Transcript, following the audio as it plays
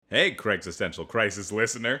Hey, Existential Crisis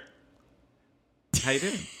listener. How you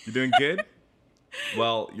doing? You doing good?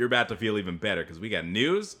 Well, you're about to feel even better because we got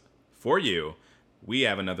news for you. We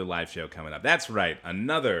have another live show coming up. That's right,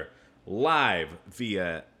 another live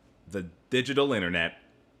via the digital internet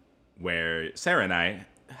where Sarah and I...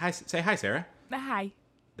 Say hi, Sarah. Hi.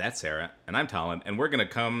 That's Sarah, and I'm Talon, and we're going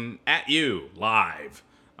to come at you live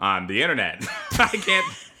on the internet. I can't...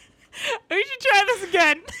 We should try this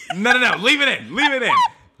again. No. Leave it in.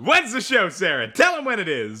 When's the show, Sarah? Tell them when it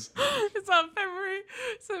is. It's on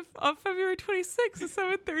February 26th at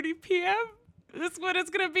 7:30 p.m. That's what it's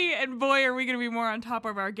going to be. And boy, are we going to be more on top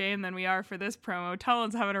of our game than we are for this promo.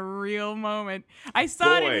 Talon's having a real moment. I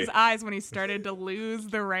saw it in his eyes when he started to lose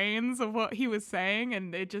the reins of what he was saying,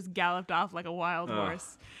 and it just galloped off like a wild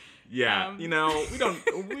horse. Yeah, we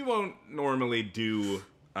won't normally do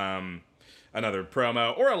another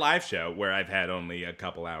promo or a live show where I've had only a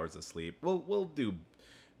couple hours of sleep. We'll do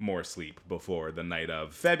more sleep before the night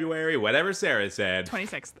of February, whatever Sarah said.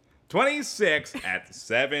 26th at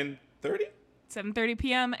 7:30? 7:30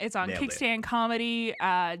 p.m. It's on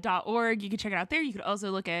kickstandcomedy.org. You can check it out there. You could also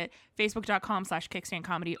look at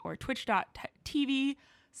facebook.com/kickstandcomedy or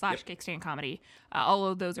twitch.tv/kickstandcomedy. All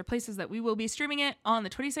of those are places that we will be streaming it on the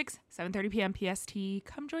 26th, 7:30 p.m. PST.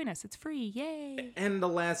 Come join us. It's free. Yay. And the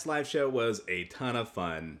last live show was a ton of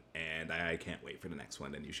fun, and I can't wait for the next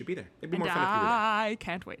one, and you should be there. It'd be more fun if you were there. I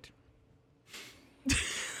can't wait.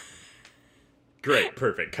 Great.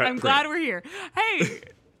 Perfect. I'm glad we're here. Hey.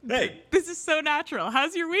 Hey. This is so natural.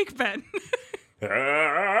 How's your week been? It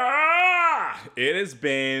has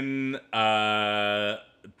been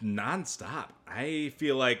nonstop. I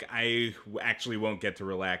feel like I actually won't get to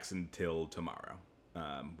relax until tomorrow,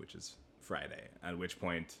 which is Friday, at which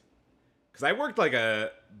point, because I worked like a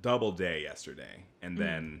double day yesterday, and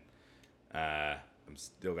then I'm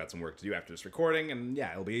still got some work to do after this recording, and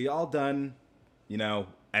yeah, it'll be all done,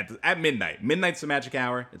 at midnight. Midnight's the magic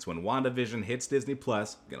hour. It's when WandaVision hits Disney+. I'm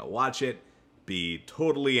gonna watch it, be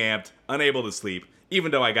totally amped, unable to sleep,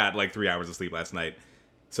 even though I got like 3 hours of sleep last night.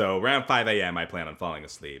 So around 5 a.m. I plan on falling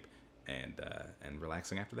asleep and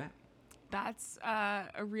relaxing after that. That's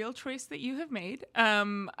a real choice that you have made.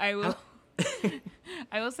 I will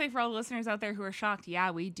say for all the listeners out there who are shocked,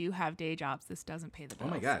 yeah, we do have day jobs. This doesn't pay the bills.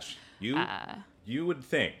 Oh my gosh. You would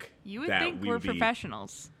think we're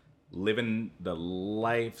professionals. Living the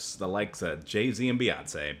likes of Jay-Z and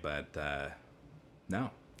Beyonce, but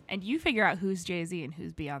no. And you figure out who's Jay-Z and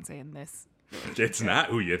who's Beyonce in this. It's not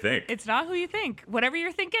who you think. It's not who you think. Whatever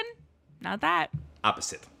you're thinking, not that.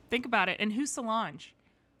 Opposite. Think about it. And who's Solange?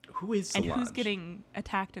 Who is Solange? And who's getting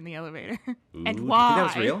attacked in the elevator? Ooh, and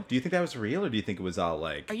why? Do you think that was real? Or do you think it was all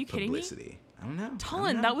like Are you publicity? Kidding me? I don't know.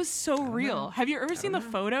 Talon, that was so real. Have you ever seen the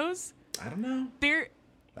photos? I don't know.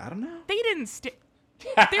 I don't know. They didn't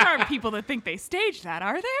there aren't people that think they staged that,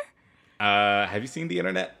 are there? Have you seen the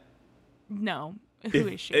internet? No. Who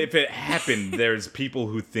is she? If it happened, there's people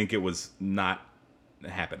who think it was not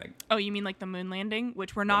happening. Oh, you mean like the moon landing,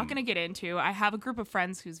 which we're not going to get into. I have a group of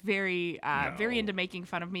friends who's very into making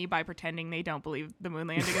fun of me by pretending they don't believe the moon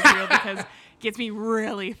landing is real because it gets me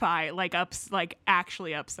really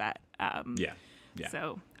actually upset. Yeah.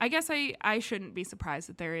 So I guess I shouldn't be surprised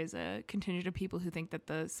that there is a contingent of people who think that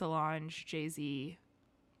the Solange Jay-Z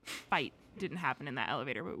fight didn't happen in that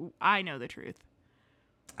elevator, but I know the truth.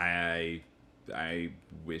 I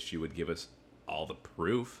wish you would give us all the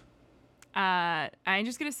proof. I'm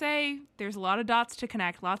just going to say there's a lot of dots to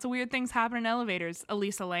connect. Lots of weird things happen in elevators.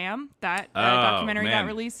 Elisa Lamb, that documentary got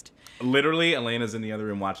released. Literally, Elena's in the other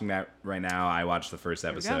room watching that right now. I watched the first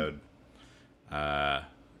episode.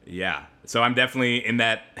 Yeah. So I'm definitely in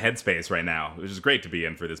that headspace right now, which is great to be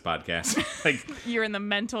in for this podcast. You're in the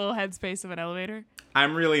mental headspace of an elevator?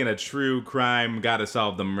 I'm really in a true crime, gotta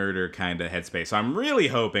solve the murder kind of headspace. So I'm really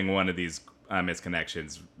hoping one of these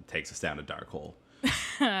misconnections takes us down a dark hole.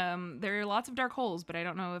 There are lots of dark holes, but I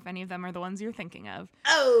don't know if any of them are the ones you're thinking of.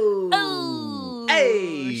 Oh,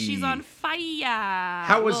 hey, she's on fire.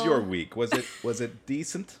 How was your week? Was it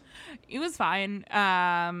decent? It was fine.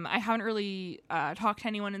 I haven't really talked to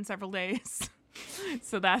anyone in several days,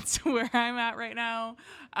 so that's where I'm at right now.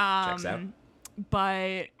 Checks out.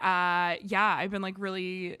 But yeah, I've been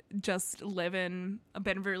really just living. I've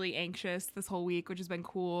been really anxious this whole week, which has been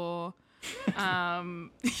cool.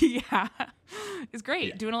 Yeah, it's great.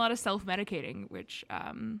 Yeah. Doing a lot of self-medicating, which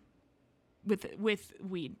with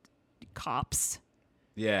weed cops.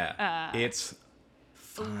 Yeah, it's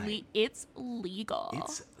fine. It's legal.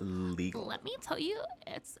 It's legal. Let me tell you,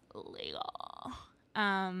 it's legal.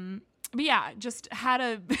 But yeah, just had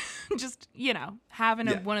having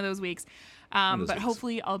one of those weeks. But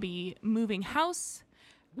hopefully I'll be moving house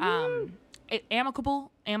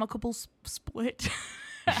Amicable split.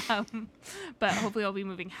 But hopefully I'll be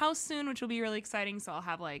moving house soon, which will be really exciting. So I'll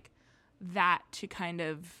have like that to kind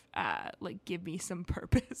of like give me some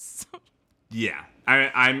purpose. Yeah,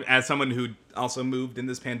 I'm as someone who also moved in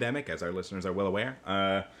this pandemic, as our listeners are well aware,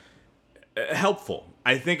 helpful.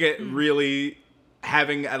 I think it really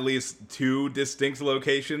having at least 2 distinct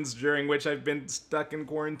locations during which I've been stuck in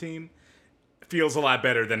quarantine feels a lot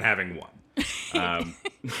better than having one.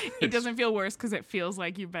 It doesn't feel worse because it feels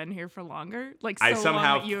like you've been here for longer, like so I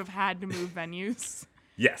somehow long that you have had to move venues.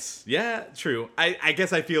 Yes, yeah, true. I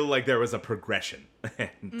guess I feel like there was a progression,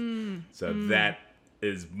 that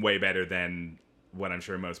is way better than what I'm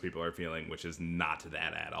sure most people are feeling, which is not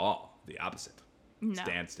that at all. The opposite. No.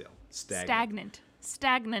 Standstill. Stagnant,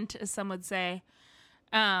 as some would say.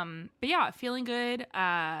 But yeah, feeling good.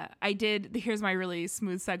 Here's my really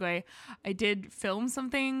smooth segue. I did film some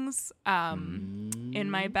things in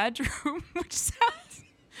my bedroom, which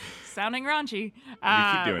sounding raunchy.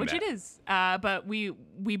 keep doing which that. it is. But we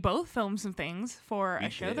both filmed some things for a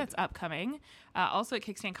show did. that's upcoming. Also at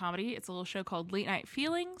Kickstand Comedy. It's a little show called Late Night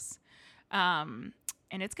Feelings. And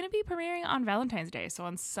it's going to be premiering on Valentine's Day. So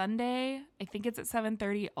on Sunday, I think it's at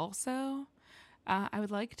 7:30 also. I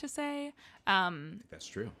would like to say. That's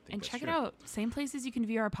true. And check it out. Same places you can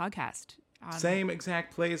view our podcast. Same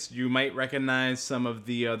exact place. You might recognize some of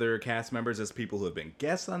the other cast members as people who have been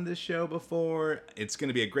guests on this show before. It's going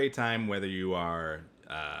to be a great time whether you are,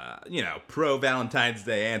 pro-Valentine's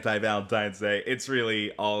Day, anti-Valentine's Day. It's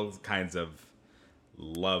really all kinds of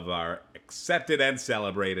love are accepted and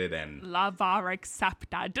celebrated. And love are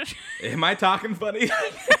accepted. Am I talking funny?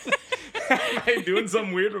 Am I doing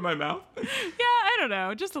something weird with my mouth? Yeah, I don't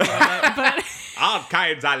know. Just a little bit. But all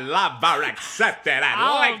kinds of love are accepted and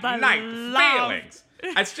All like the night love. feelings.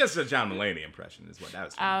 It's just a John Mulaney impression is what I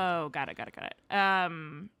was thinking. oh, got it.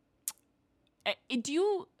 Do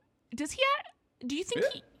you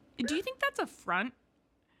think that's a front?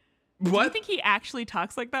 Do you What? think he actually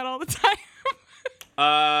talks like that all the time?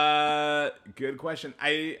 Good question.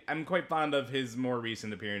 I'm quite fond of his more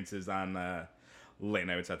recent appearances on Late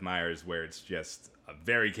Night with Seth Meyers, where it's just a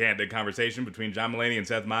very candid conversation between John Mulaney and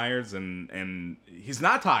Seth Meyers, and he's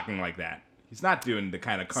not talking like that. He's not doing the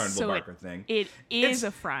kind of carnival barker thing. It is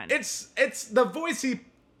a front. It's the voice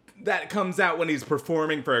that comes out when he's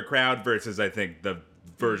performing for a crowd versus, I think, the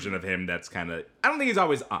version of him that's kind of... I don't think he's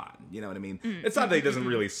always on, you know what I mean? It's not that he doesn't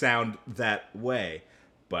really sound that way,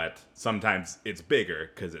 but sometimes it's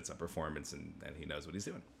bigger because it's a performance and he knows what he's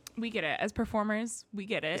doing. We get it. As performers, we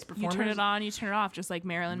get it. You turn performers, it on, you turn it off, just like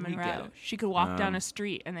Marilyn get Monroe. it. She could walk down a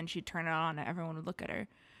street and then she'd turn it on and everyone would look at her.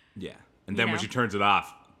 Yeah. And then when know? she turns it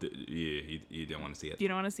off, you don't want to see it. You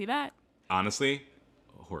don't want to see that? Honestly,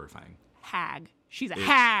 horrifying. Hag. She's a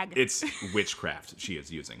hag. It's witchcraft she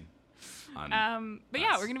is using. But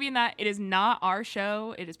yeah, we're going to be in that. It is not our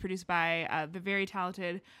show. It is produced by the very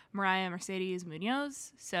talented Mariah Mercedes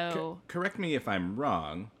Munoz. So Correct me if I'm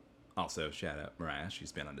wrong. Also, shout out Mariah.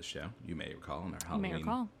 She's been on the show. You may recall in our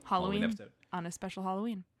Halloween episode. On a special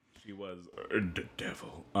Halloween. She was the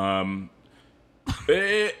devil.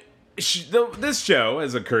 This show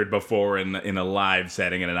has occurred before in a live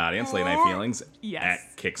setting in an audience, Late Night Feelings Yes.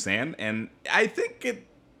 at Kickstand, and I think it.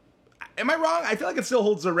 Am I wrong? I feel like it still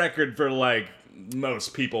holds the record for like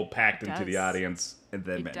most people packed into the does. audience and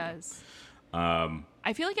then It does.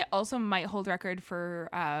 I feel like it also might hold record for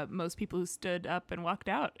most people who stood up and walked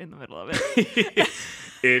out in the middle of it.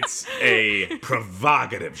 It's a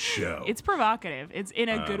provocative show. It's provocative. It's in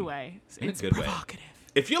a good way. It's a good way. provocative.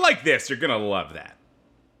 If you like this, you're gonna love that.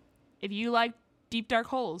 If you like deep dark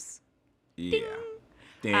holes. Yeah.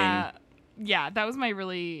 Ding. Yeah, that was my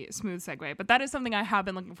really smooth segue. But that is something I have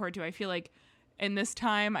been looking forward to. I feel like in this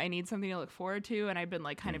time, I need something to look forward to. And I've been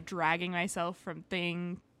like kind of dragging myself from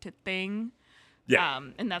thing to thing. Yeah.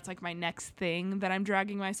 And that's like my next thing that I'm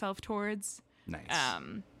dragging myself towards. Nice.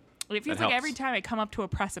 It feels That like helps. every time I come up to a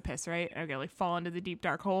precipice, right? I like fall into the deep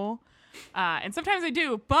dark hole. And sometimes I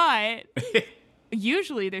do, but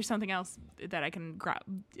usually there's something else that I can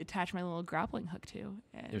attach my little grappling hook to.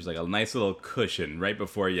 And There's like a nice little cushion right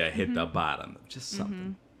before you hit the bottom. Just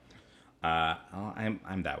something.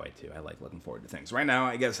 I'm that way too. I like looking forward to things. Right now,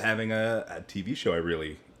 I guess having a TV show I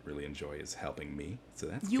really enjoy is helping me. So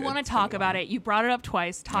that's you good. want to It's talk been a about while. it. You brought it up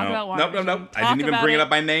twice. Talk about No. WandaVision. I didn't even bring it up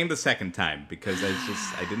by name the second time because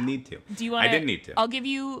I didn't need to. Do you want? I didn't need to. I'll give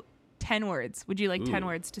you 10 words. Would you like 10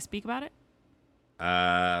 words to speak about it?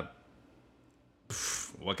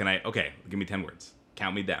 What can I? Okay, give me 10 words.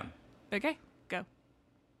 Count me down. Okay, go.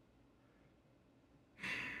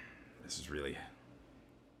 This is really.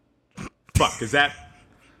 Fuck. Is that?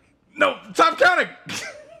 No. Stop counting.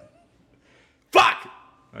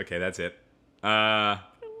 Okay, that's it. Oh,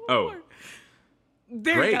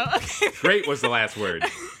 There great. you go. Okay. Great was the last word.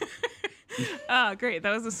 Oh, great.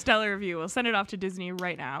 That was a stellar review. We'll send it off to Disney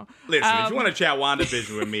right now. Listen, if you want to chat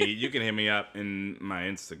WandaVision with me, you can hit me up in my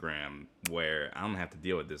Instagram, where I don't have to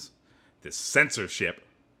deal with this censorship.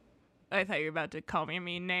 I thought you were about to call me a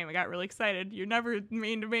mean name. I got really excited. You're never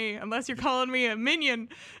mean to me unless you're calling me a minion.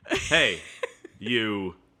 Hey,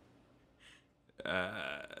 you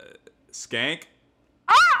skank.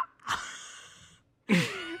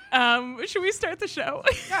 Should we start the show?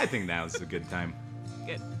 Yeah, I think now is a good time.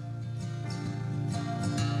 Good.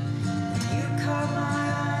 You caught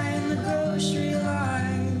my eye in the grocery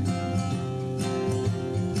line,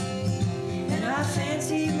 and I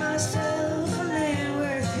fancied myself a man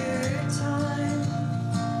worth your time,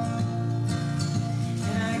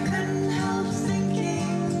 and I couldn't help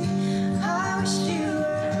thinking I wished you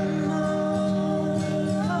were mine,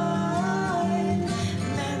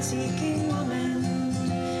 a man-seeking woman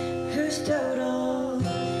whose total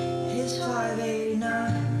is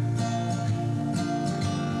 589.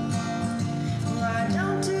 I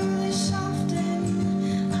don't do this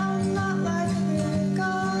often. I'm not like other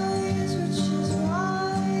guys, which is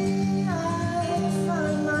why I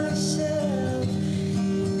find myself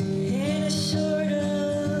in a sort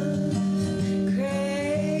of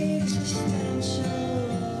gray existential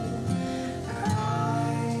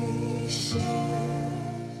crisis.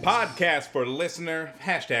 Podcast for the listener.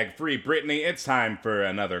 Hashtag Free Britney. It's time for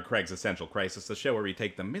another Craig's Essential Crisis, the show where we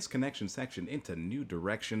take the misconnection section into new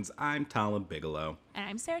directions. I'm Talon Bigelow. And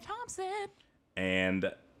I'm Sarah Thompson.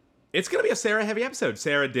 And it's going to be a Sarah-heavy episode.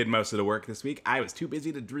 Sarah did most of the work this week. I was too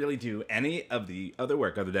busy to really do any of the other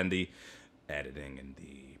work other than the editing and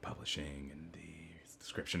the publishing and the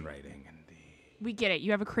description writing and the... We get it. You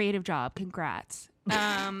have a creative job. Congrats.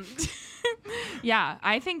 Yeah,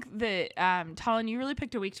 I think that, Talon, you really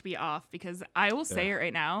picked a week to be off because I will say it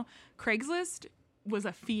right now. Craigslist was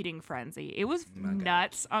a feeding frenzy. It was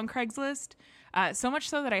nuts on Craigslist. So much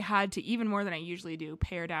so that I had to, even more than I usually do,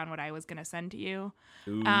 pare down what I was going to send to you.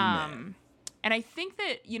 Ooh, man. And I think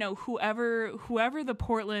that, you know, whoever the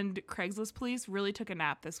Portland Craigslist police really took a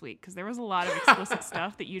nap this week because there was a lot of explicit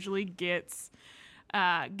stuff that usually gets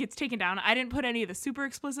taken down. I didn't put any of the super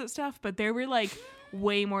explicit stuff, but there were like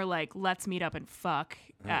way more like let's meet up and fuck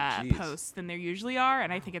posts than there usually are,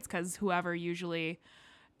 and I think it's because whoever usually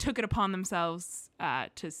took it upon themselves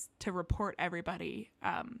to report everybody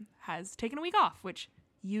has taken a week off, which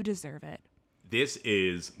you deserve it. This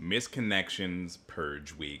is Misconnections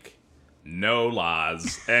Purge Week. No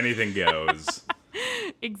laws. Anything goes.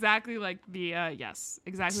 Exactly like the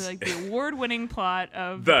award-winning plot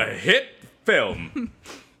of The hit film,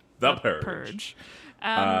 The Purge. Purge.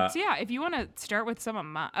 So yeah, if you want to start with some of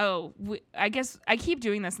my, I guess I keep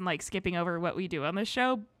doing this and like skipping over what we do on this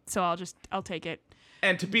show, so I'll take it.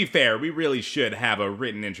 And to be fair, we really should have a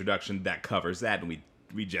written introduction that covers that, and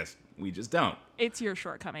we just don't. It's your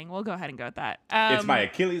shortcoming. We'll go ahead and go with that. It's my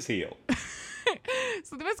Achilles heel.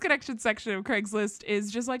 So the misconnection section of Craigslist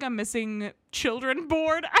is just like a missing children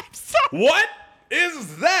board. I'm sorry. What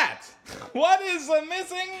is that? What is a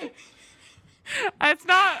missing? It's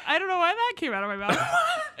not. I don't know why that came out of my mouth.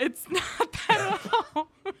 It's not that at all.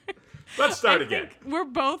 Let's start again. We're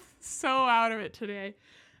both so out of it today.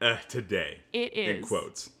 Today. It is. In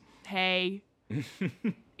quotes. Hey.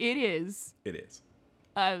 It is. It is.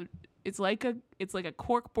 It's like a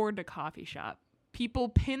cork board to coffee shop. People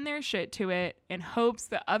pin their shit to it in hopes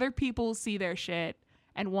that other people see their shit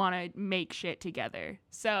and want to make shit together.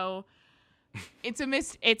 So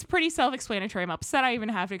it's pretty self-explanatory. I'm upset I even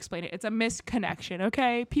have to explain it. It's a misconnection,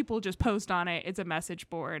 okay? People just post on it. It's a message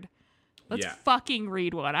board. Let's fucking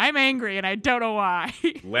read one. I'm angry and I don't know why.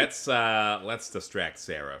 Let's distract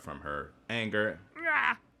Sarah from her anger.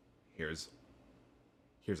 Here's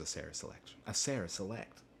a Sarah selection. A Sarah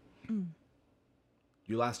select.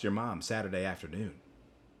 You lost your mom Saturday afternoon.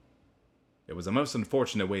 It was a most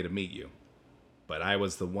unfortunate way to meet you, but I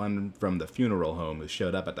was the one from the funeral home who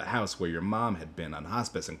showed up at the house where your mom had been on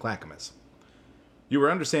hospice in Clackamas. You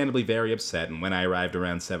were understandably very upset, and when I arrived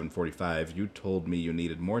around 7:45, you told me you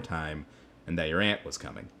needed more time and that your aunt was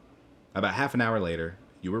coming. About half an hour later,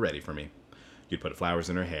 you were ready for me. You'd put flowers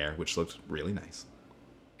in her hair, which looked really nice.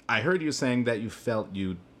 I heard you saying that you felt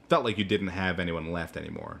like you didn't have anyone left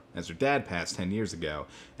anymore, as your dad passed 10 years ago,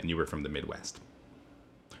 and you were from the Midwest.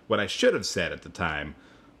 What I should have said at the time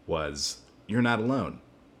was, you're not alone.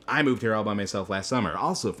 I moved here all by myself last summer,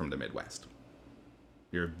 also from the Midwest.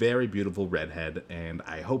 You're a very beautiful redhead, and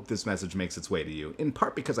I hope this message makes its way to you, in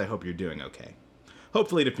part because I hope you're doing okay.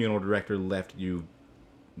 Hopefully the funeral director let you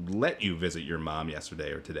visit your mom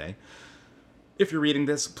yesterday or today. If you're reading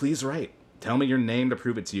this, please write. Tell me your name to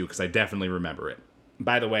prove it to you, because I definitely remember it.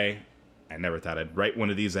 By the way, I never thought I'd write one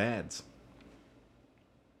of these ads.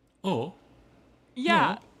 Oh.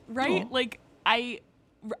 Yeah, No. right? Oh. Like, I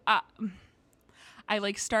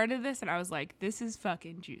like started this and I was like, this is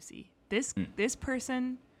fucking juicy. This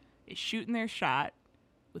person is shooting their shot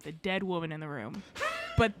with a dead woman in the room.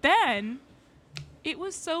 But then it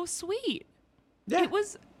was so sweet. Yeah. It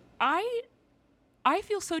was I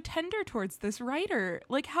feel so tender towards this writer.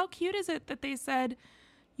 Like, how cute is it that they said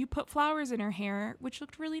you put flowers in her hair, which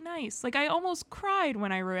looked really nice. Like, I almost cried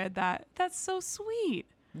when I read that. That's so sweet.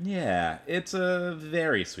 Yeah, it's a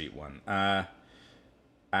very sweet one.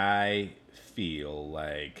 I feel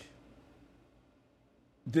like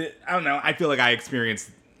I don't know. I feel like I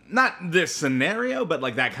experienced not this scenario, but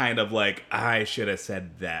like that kind of like I should have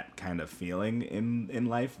said that kind of feeling in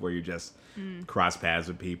life, where you just cross paths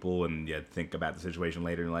with people and you think about the situation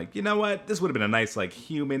later and you're like, you know what, this would have been a nice like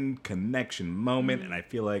human connection moment, and I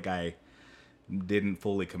feel like I didn't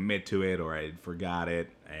fully commit to it or I forgot it,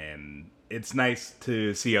 and it's nice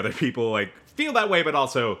to see other people like feel that way, but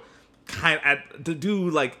also kind of to do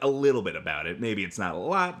like a little bit about it. Maybe it's not a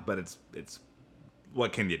lot, but it's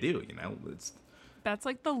what can you do? You know, That's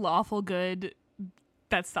like the lawful good.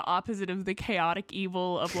 That's the opposite of the chaotic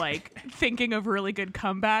evil of like thinking of really good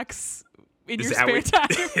comebacks in your spare time.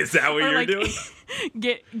 Is that what Or, you're like,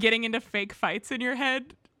 doing? getting into fake fights in your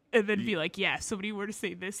head and then be like, yeah, if somebody were to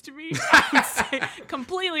say this to me, I would say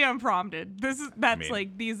completely unprompted. These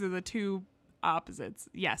are the two opposites.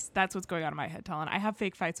 Yes, that's what's going on in my head, Talon. I have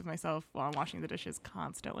fake fights with myself while I'm washing the dishes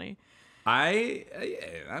constantly.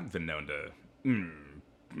 I've been known to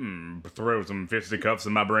throw some fisticuffs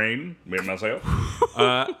in my brain with myself.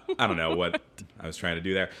 I don't know what I was trying to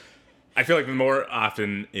do there. I feel like the more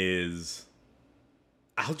often is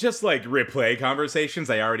I'll just like replay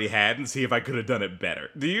conversations I already had and see if I could have done it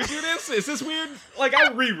better. Do you do this? Is this weird? Like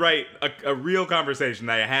I'll rewrite a real conversation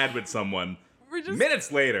I had with someone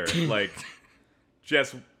minutes later, like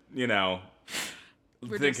just, you know,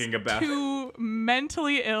 We're thinking just about two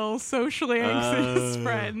mentally ill, socially anxious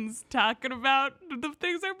friends talking about the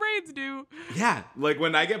things our brains do. Yeah, like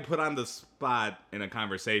when I get put on the spot in a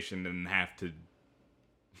conversation and have to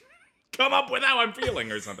come up with how I'm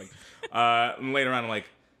feeling or something. And later on, I'm like,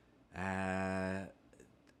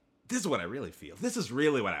 this is what I really feel. This is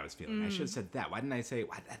really what I was feeling. I should have said that. Why didn't I say,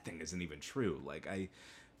 that thing isn't even true? Like, I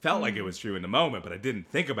felt like it was true in the moment, but I didn't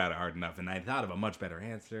think about it hard enough, and I thought of a much better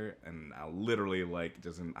answer, and I'll literally, like,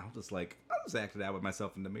 I'll just act it out with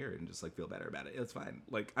myself in the mirror and just, like, feel better about it. It's fine.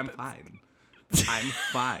 Like, I'm fine. I'm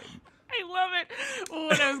fine. I love it. Well,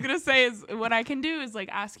 what I was going to say is what I can do is, like,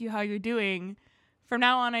 ask you how you're doing. From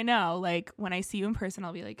now on, I know, like, when I see you in person,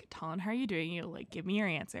 I'll be like, Talon, how are you doing? You'll, like, give me your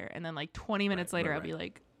answer. And then, like, 20 minutes later, I'll be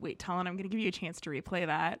like, wait, Talon, I'm going to give you a chance to replay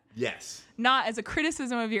that. Yes. Not as a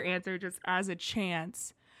criticism of your answer, just as a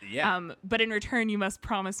chance. Yeah. But in return, you must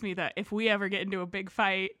promise me that if we ever get into a big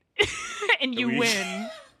fight and you win,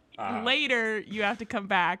 later you have to come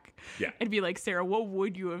back and be like, Sarah, what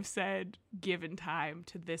would you have said given time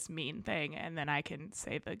to this mean thing? And then I can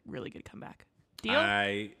say the really good comeback.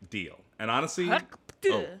 Deal? Deal. And honestly,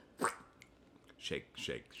 shake.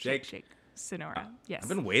 Sonora. Yes. I've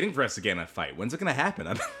been waiting for us to get in a fight. When's it going to happen?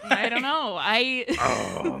 I don't know.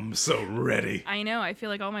 I'm so ready. I know. I feel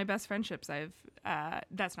like all my best friendships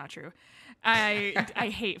that's not true.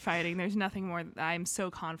 I hate fighting. There's nothing more. I'm so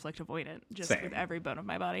conflict avoidant, just Same. with every bone of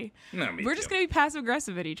my body. No, me We're too. just going to be passive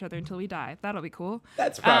aggressive at each other until we die. That'll be cool.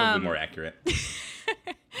 That's probably more accurate.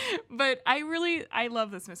 But I love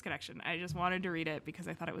this misconnection. I just wanted to read it because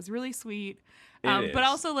I thought it was really sweet. It is. But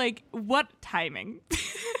also, like, what timing?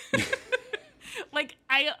 Like,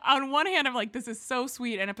 on one hand, I'm like, this is so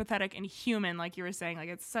sweet and empathetic and human, like you were saying. Like,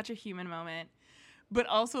 it's such a human moment. But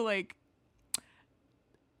also, like,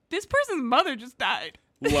 this person's mother just died.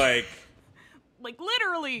 Like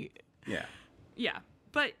literally. Yeah. Yeah.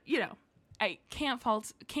 But, you know, I can't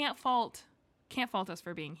fault us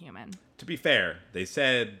for being human. To be fair, they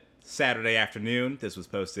said Saturday afternoon. This was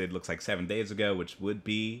posted, looks like 7 days ago, which would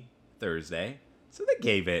be Thursday. So they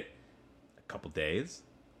gave it a couple days.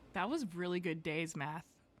 That was really good days math.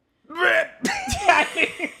 I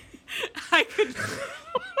could.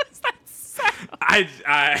 What was that sound?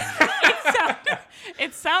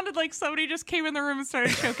 It sounded like somebody just came in the room and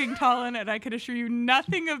started choking Talon, and I could assure you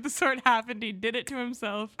nothing of the sort happened. He did it to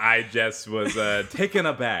himself. I just was taken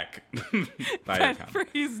aback by your comment. For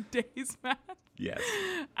his days math. Yes.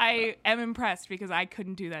 I am impressed because I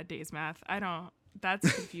couldn't do that days math.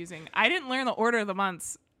 That's confusing. I didn't learn the order of the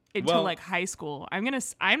months until like high school. I'm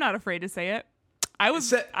not afraid to say it. I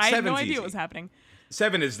had no idea what was happening.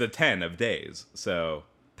 7 is the 10 of days, so...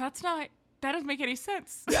 That doesn't make any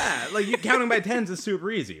sense. Yeah, like you counting by 10s is super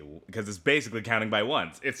easy because it's basically counting by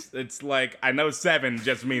ones. It's like, I know 7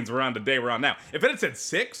 just means we're on the day we're on now. If it had said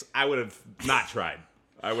 6, I would have not tried.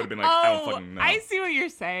 I would have been like, I don't fucking know. I see what you're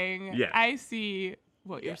saying. Yeah. I see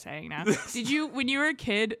what you're saying now. Did you, when you were a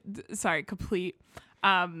kid, sorry, complete.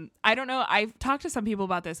 I don't know. I've talked to some people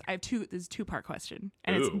about this. This is a 2-part question,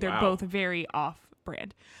 and they're wow. both very off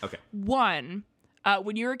brand. Okay. One,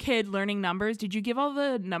 when you were a kid learning numbers, did you give all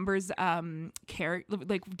the numbers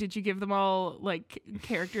did you give them all like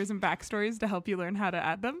characters and backstories to help you learn how to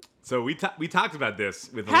add them? So we talked about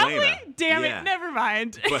this with Have Elena. we? Damn Yeah. it, never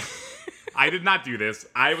mind. But I did not do this.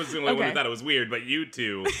 I was the only one Okay. who thought it was weird, but you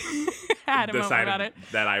two Had a moment decided about it.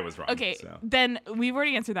 that I was wrong. Okay, So. then we've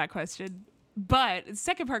already answered that question. But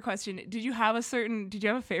second part question, did you have a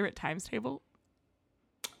favorite times table?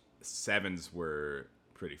 7s were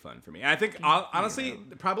pretty fun for me. I think honestly,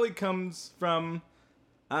 it probably comes from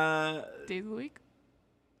Days of the week?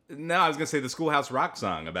 no, I was gonna say the Schoolhouse Rock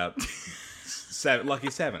song about Lucky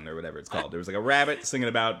 7 or whatever it's called. There was like a rabbit singing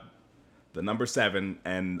about the number 7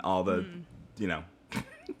 and all the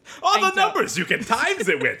all the numbers you can times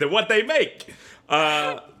it with and what they make.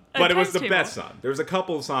 But it was the times best table. song. There was a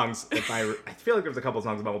couple of songs. I feel like there was a couple of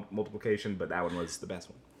songs about multiplication, but that one was the best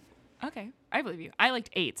one. Okay, I believe you. I liked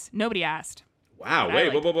 8s. Nobody asked. Wow! But I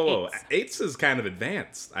Wait! liked Whoa! 8s. 8s is kind of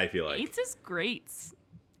advanced. I feel like 8s is great.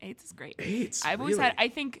 8s is great. 8s. I've always really? had. I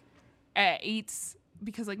think 8s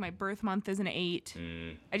because like my birth month is an 8.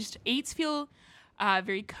 I just 8s feel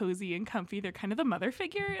very cozy and comfy. They're kind of the mother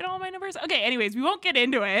figure in all my numbers. Okay. Anyways, we won't get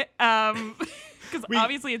into it because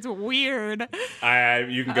obviously it's weird.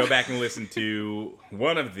 You can go back and listen to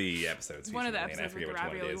one of the episodes. One of the featuring Elena. I episodes with forget the which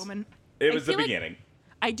one ravioli it is. woman. It I was the feel like- beginning.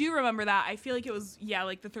 I do remember that. I feel like it was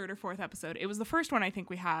like the 3rd or 4th episode. It was the first one I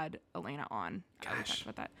think we had Elena on. We Gosh. talked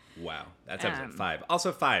about that. Wow, that's episode Um, 5.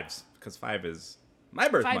 Also 5s, because 5 is my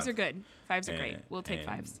birth 5s month. are good. 5s are great. And- We'll take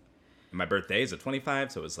and 5s. My birthday is a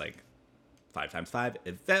 25, so it was like 5 times 5.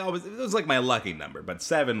 It was like my lucky number, but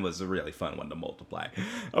 7 was a really fun one to multiply.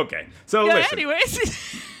 Okay, so Yeah, listen.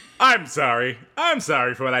 anyways. I'm sorry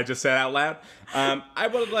for what I just said out loud. I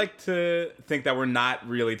would like to think that we're not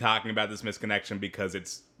really talking about this misconnection because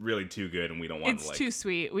it's really too good and we don't want It's to like. too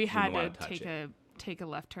sweet. We had don't to wanna touch take a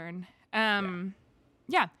left turn.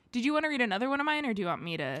 Yeah. Did you want to read another one of mine, or do you want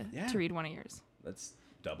me to read one of yours? Let's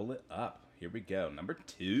double it up. Here we go. Number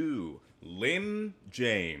 2, Lynn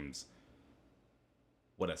James.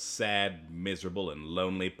 What a sad, miserable, and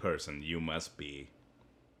lonely person you must be.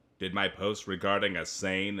 Did my post regarding a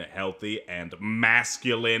sane, healthy, and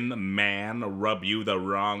masculine man rub you the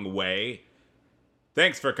wrong way?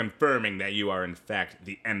 Thanks for confirming that you are in fact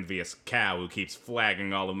the envious cow who keeps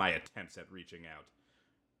flagging all of my attempts at reaching out.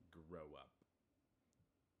 Grow up.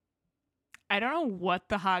 I don't know what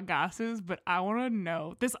the hot goss is, but I want to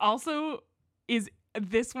know. This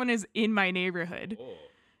one is in my neighborhood.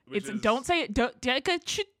 Oh, Don't say it.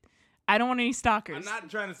 I don't want any stalkers. I'm not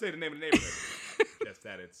trying to say the name of the neighborhood. Just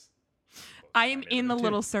that it's. I am in the neighborhood,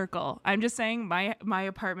 little too. circle. I'm just saying my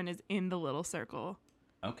apartment is in the little circle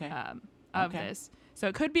Okay. of this. So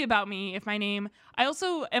it could be about me if my name. I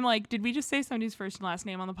also am like, did we just say somebody's first and last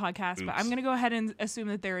name on the podcast? But I'm Oops. going to go ahead and assume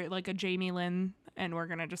that they're like a Jamie Lynn, and we're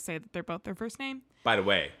going to just say that they're both their first name. By the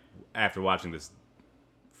way, after watching this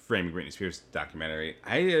Framing Britney Spears documentary,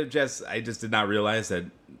 I just did not realize that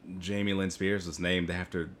Jamie Lynn Spears was named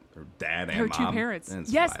after her dad and Her mom. two parents.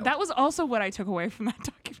 That's Yes, wild. that was also what I took away from that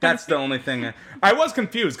documentary. That's the only thing. I was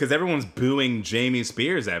confused because everyone's booing Jamie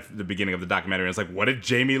Spears at the beginning of the documentary. It's like, what did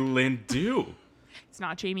Jamie Lynn do? It's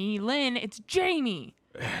not Jamie Lynn, it's Jamie.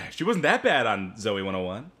 She wasn't that bad on Zoe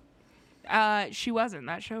 101. She wasn't.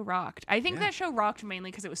 That show rocked. I think that show rocked mainly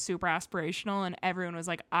because it was super aspirational, and everyone was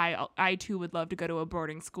like, I too would love to go to a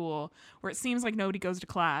boarding school where it seems like nobody goes to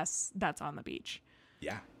class that's on the beach.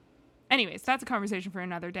 Yeah. Anyways, that's a conversation for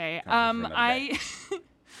another day. Conversation for another day.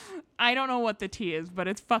 I don't know what the tea is, but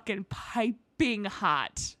it's fucking piping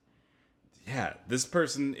hot. Yeah, this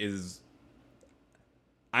person is.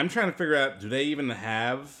 I'm trying to figure out, do they even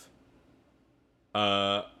have.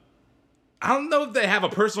 I don't know if they have a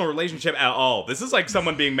personal relationship at all. This is like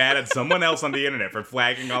someone being mad at someone else on the internet for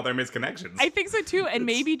flagging all their misconnections. I think so too, and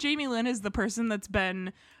maybe Jamie Lynn is the person that's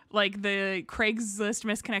been like the Craigslist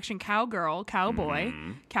misconnection cowboy,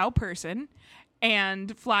 cow person,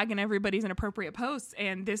 and flagging everybody's inappropriate posts.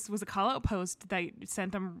 And this was a call out post that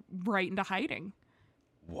sent them right into hiding.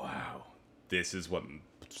 Wow. This is what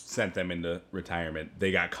sent them into retirement.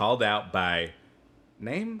 They got called out by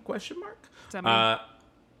name ? Does that mean-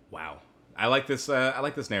 Wow. I like this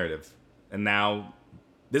narrative. And now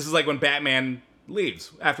this is like when Batman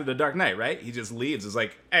leaves after the Dark Knight, right? He just leaves. It's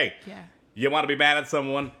like, hey, Yeah. you want to be mad at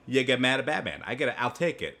someone? You get mad at Batman. I get it. I'll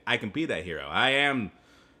take it. I can be that hero. I am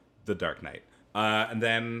the Dark Knight. And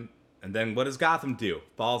then what does Gotham do?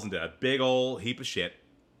 Falls into a big old heap of shit.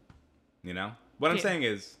 You know? What I'm Yeah. saying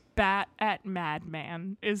is, Bat at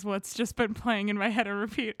Madman is what's just been playing in my head on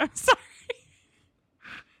repeat. I'm sorry.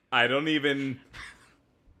 I don't even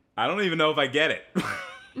know if I get it.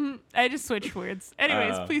 I just switched words.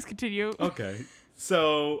 Anyways, Uh, please continue. Okay.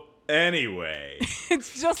 So, anyway,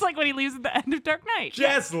 It's just like when he leaves at the end of Dark Knight.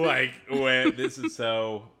 just like when this is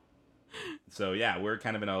so yeah, we're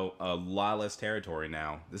kind of in a lawless territory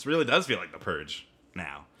now. This really does feel like the Purge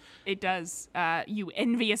now. It does. You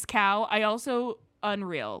envious cow. I also,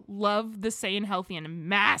 unreal, love the sane, healthy, and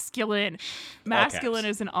masculine. Masculine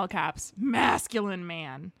caps. is in all caps. Masculine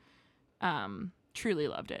man. Truly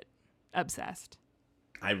loved it. Obsessed.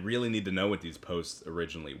 I really need to know what these posts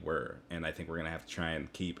originally were, and I think we're gonna have to try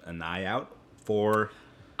and keep an eye out for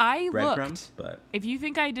I breadcrumbs. looked. But If you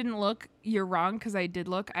think I didn't look, you're wrong, because I did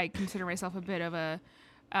look. I consider myself a bit of a,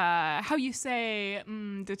 how you say,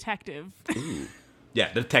 detective.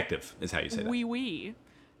 yeah, detective is how you say that. Wee wee.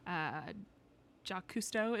 Jacques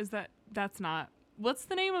Cousteau, that's not. What's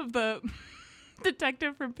the name of the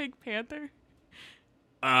detective from Pink Panther?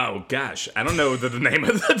 Oh gosh, I don't know the name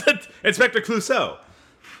of the Inspector Clouseau.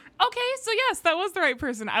 Okay, so yes, that was the right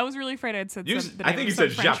person. I was really afraid I'd said the I name think you of some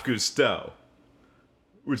said French- Jacques Cousteau,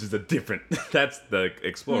 which is a different. That's the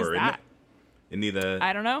explorer, Who's that? isn't it? Isn't he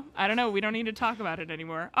I don't know. We don't need to talk about it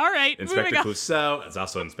anymore. All right, Inspector moving on. Clouseau is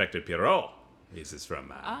also Inspector Pierrot. This is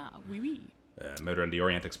from Oui, oui. Murder on the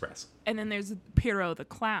Orient Express. And then there's Pierrot the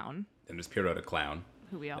clown, Then there's Pierrot the Clown.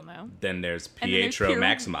 who we all know. Then there's And then there's Pietro Pierrot.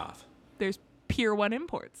 Maximoff. There's Pier 1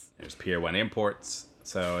 Imports. There's Pier 1 Imports.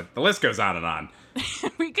 So the list goes on and on.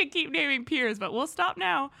 We could keep naming piers, but we'll stop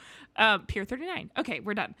now. Pier 39. Okay,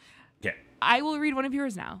 we're done. Yeah. I will read one of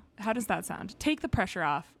yours now. How does that sound? Take the pressure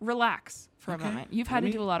off. Relax for a moment. You've had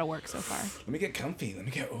to do a lot of work so far. Let me get comfy.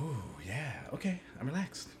 Ooh, yeah. Okay, I'm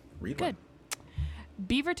relaxed. Read Good.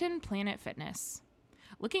 Beaverton Planet Fitness.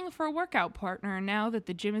 Looking for a workout partner now that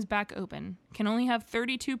the gym is back open. Can only have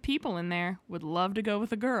 32 people in there. Would love to go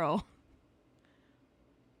with a girl.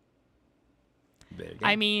 There you go.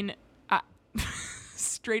 I mean,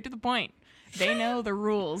 straight to the point. They know the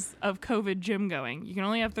rules of COVID gym going. You can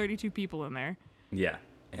only have 32 people in there. Yeah.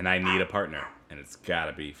 And I need a partner, and it's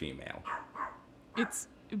gotta be female. It's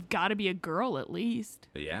got to be a girl at least.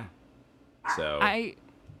 But yeah. So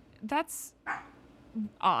That's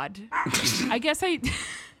odd. I guess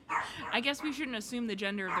we shouldn't assume the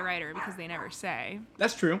gender of the writer because they never say.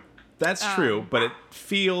 that's true. That's true. But it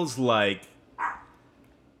feels like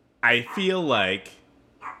I feel like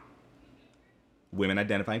women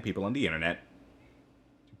identifying people on the internet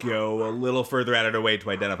go a little further out of their way to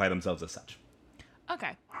identify themselves as such.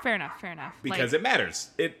 Okay, fair enough. Because it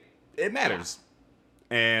matters. It matters.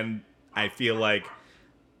 And I feel like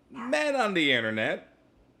men on the internet,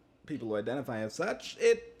 people who identify as such,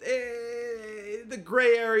 the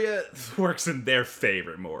gray area works in their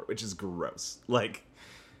favor more, which is gross. Like,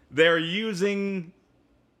 they're using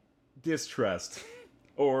distrust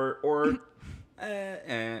or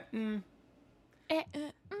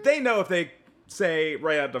they know if they say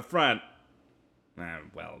right out the front,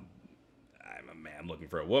 well, I'm a man looking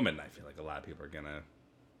for a woman, I feel like a lot of people are gonna.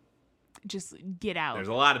 just get out. There's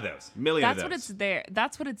a lot of those, million That's of what those. it's there.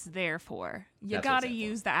 That's what it's there for. You That's what gotta it's there for.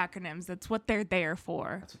 use the acronyms. That's what they're there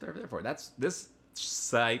for. That's what they're there for. That's this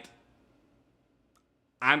site.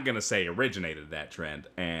 I'm gonna say originated that trend,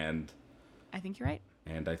 and I think you're right.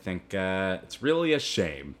 I think it's really a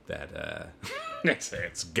shame that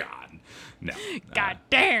it's gone. No, God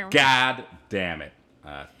damn. God damn it.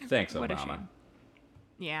 Thanks, What a Obama. shame.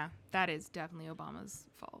 Yeah, that is definitely Obama's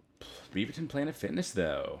fault. Beaverton Planet Fitness,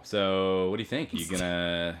 though. So, what do you think? You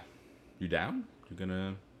down? You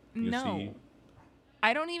gonna No. see?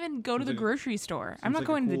 I don't even go to the like a- grocery store. I'm Seems not like a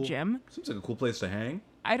going to the cool- gym. Seems like a cool place to hang.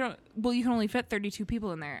 Well, you can only fit 32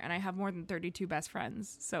 people in there, and I have more than 32 best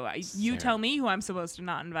friends. So you Fair. tell me who I'm supposed to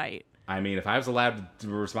not invite. I mean, if I was allowed to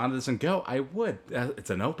respond to this and go, I would.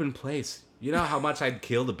 It's an open place. You know how much I'd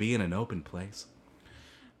kill to be in an open place?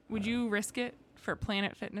 Would you risk it for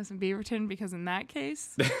Planet Fitness in Beaverton? Because in that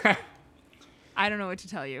case, I don't know what to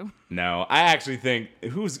tell you. No, I actually think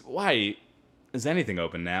why is anything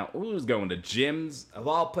open now? Who's going to gyms of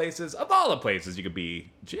all places? Of all the places you could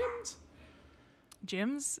be, gyms,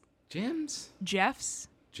 Jim's, gyms, Jeff's,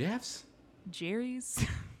 Jeff's. Jerry's.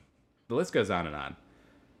 The list goes on and on.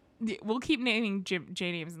 We'll keep naming J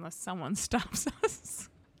names unless someone stops us.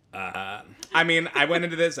 I mean, I went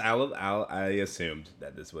into this. I assumed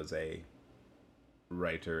that this was a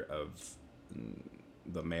writer of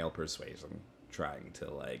the male persuasion trying to,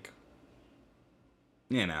 like,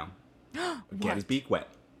 you know, get his beak wet.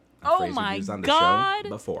 A Oh phrase we've my used on the God. show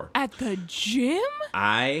before. At the gym?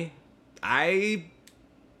 I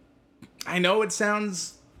know it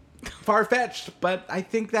sounds far-fetched, but I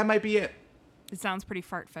think that might be it. It sounds pretty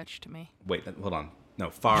fart-fetched to me. Wait, hold on. No,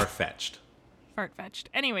 far-fetched. Fart-fetched.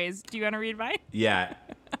 Anyways, do you want to read mine? Yeah.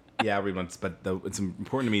 Yeah, I'll read once, but it's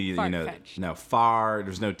important to me that you know. Far-fetched. No, far.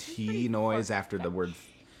 There's no T Pretty noise after the word.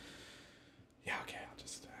 far-fetched. Yeah, okay. I'll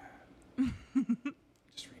just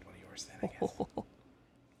read one of yours then, I guess.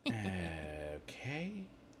 Okay.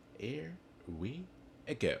 Here we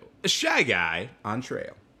go. A shy guy on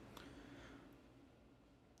trail.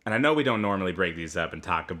 And I know we don't normally break these up and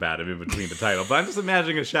talk about it in between the title, but I'm just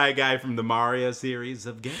imagining a shy guy from the Mario series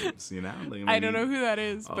of games, you know? Like, I don't know who that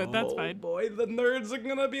is, but that's fine. Oh boy, the nerds are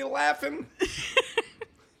gonna be laughing.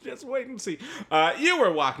 Just wait and see. You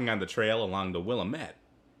were walking on the trail along the Willamette.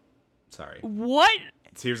 Sorry. What?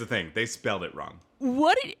 So here's the thing. They spelled it wrong.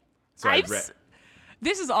 What? So I I've read... s-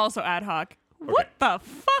 This is also ad hoc. What the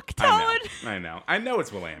fuck, I Talon? know. I know. I know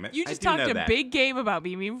it's Willamette. You just I do talked know a that. big game about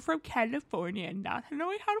me being from California and not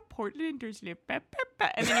knowing how to Portlanders live.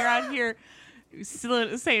 And then you're out here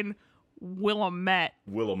saying Willamette.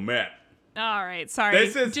 Willamette. All right, sorry.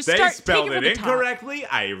 This is just they start, spelled take it, it from the top. incorrectly.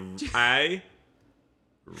 I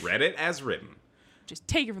read it as written. Just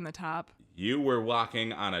take it from the top. You were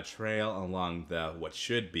walking on a trail along the what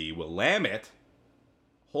should be Willamette,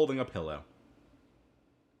 holding a pillow.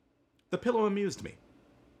 The pillow amused me,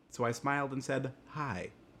 so I smiled and said, "Hi."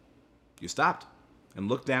 You stopped and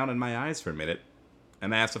looked down in my eyes for a minute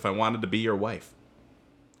and asked if I wanted to be your wife.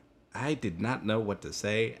 I did not know what to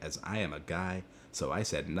say, as I am a guy, so I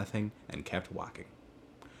said nothing and kept walking.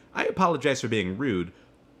 I apologize for being rude,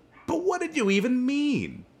 but what did you even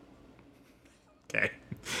mean? Okay.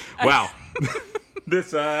 Wow.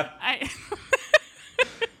 This, I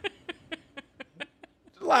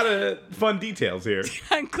a lot of fun details here.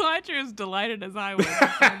 I'm glad you're as delighted as I was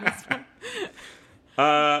on this one.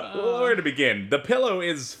 Where to begin? The pillow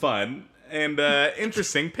is fun and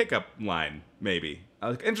interesting pickup line, maybe.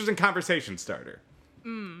 Interesting conversation starter.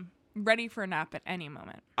 Ready for a nap at any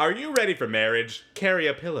moment. Are you ready for marriage? Carry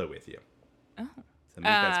a pillow with you. Oh. To make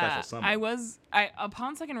that special someone.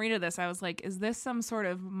 Upon second read of this, I was like, is this some sort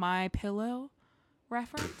of My Pillow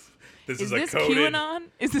reference? This Is is a this coded... QAnon?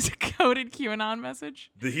 Is this a coded QAnon message?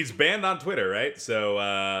 He's banned on Twitter, right? So,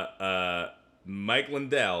 Mike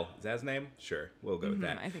Lindell, is that his name? Sure, we'll go with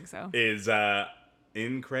that. I think so. Is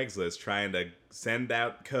in Craigslist trying to send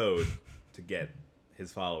out code to get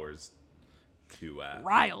his followers to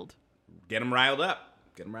Riled. get them riled up.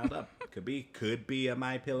 Get them riled up. Could be a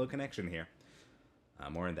My Pillow connection here.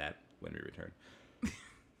 More on that when we return.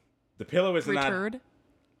 The pillow is not. Returred.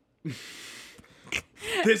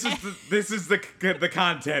 This is the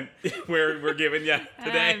content we're giving you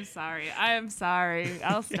today. I am sorry.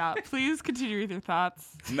 I'll stop. Please continue with your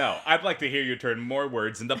thoughts. No, I'd like to hear you turn more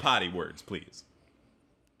words into potty words, please.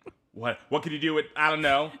 What could you do with? I don't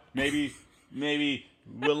know. Maybe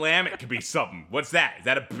Willamette could be something. What's that? Is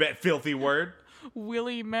that a filthy word?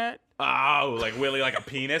 Willie met. Oh, like Willie, like a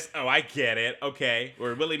penis? Oh, I get it. Okay.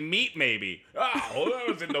 Or Willie Meat, maybe. Oh,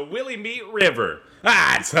 that was in the Willie Meat River.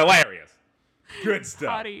 Ah, it's hilarious. Good stuff.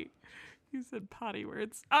 Potty. You said potty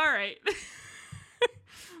words. All right.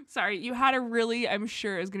 Sorry, you had a really, I'm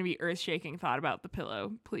sure is going to be earth-shaking thought about the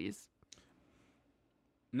pillow. Please.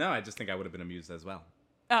 No, I just think I would have been amused as well.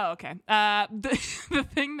 Oh, okay. The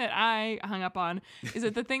thing that I hung up on is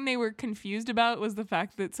that the thing they were confused about was the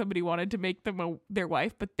fact that somebody wanted to make them their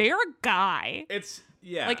wife, but they're a guy. It's,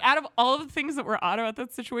 yeah. Like, out of all of the things that were odd about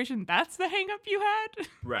that situation, that's the hang-up you had?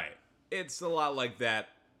 Right. It's a lot like that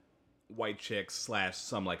white chicks /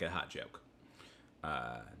 Some Like It Hot joke.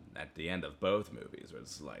 At the end of both movies, where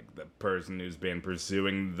it's like the person who's been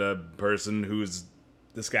pursuing the person who's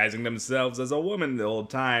disguising themselves as a woman the whole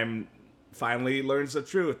time finally learns the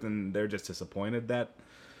truth, and they're just disappointed that,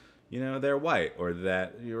 you know, they're white or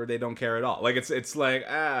they don't care at all. Like it's like,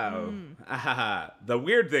 the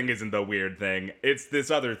weird thing isn't the weird thing. It's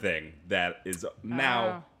this other thing that is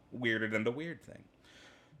now weirder than the weird thing.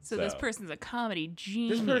 So this person's a comedy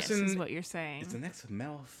genius, is what you're saying. It's the next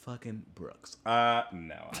Mel fucking Brooks.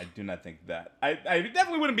 No, I do not think that. I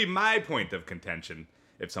definitely wouldn't be my point of contention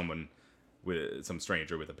if some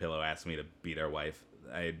stranger with a pillow asked me to be their wife.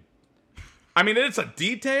 I mean, it's a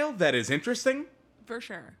detail that is interesting. For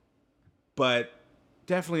sure. But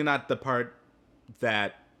definitely not the part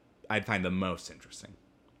that I'd find the most interesting.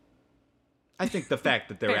 I think the fact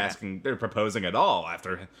that they're proposing at all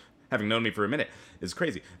after having known me for a minute, is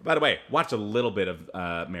crazy. By the way, watched a little bit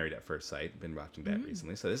of Married at First Sight. Been watching that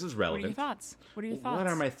recently, so this is What are your relevant. thoughts? What What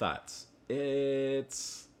are my thoughts?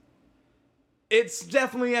 It's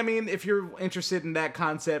definitely, I mean, if you're interested in that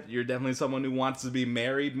concept, you're definitely someone who wants to be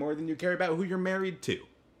married more than you care about who you're married to.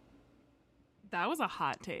 That was a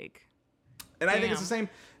hot take. And I think it's the same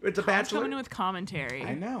with The Colin's Bachelor. coming in with commentary.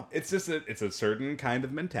 I know. It's just it's a certain kind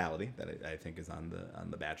of mentality that I think is on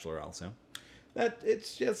the Bachelor also. That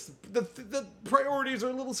it's just the priorities are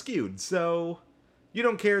a little skewed. So you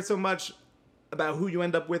don't care so much about who you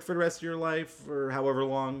end up with for the rest of your life or however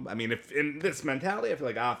long. I mean, if in this mentality, I feel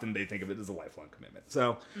like often they think of it as a lifelong commitment.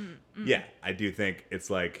 So yeah, I do think it's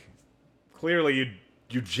like clearly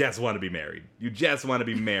you just want to be married. You just want to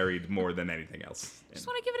be married more than anything else. Just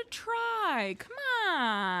want to give it a try. Come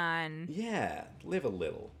on. Yeah, live a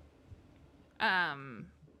little.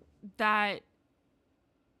 That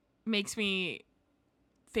makes me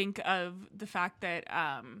think of the fact that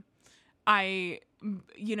I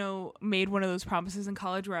made one of those promises in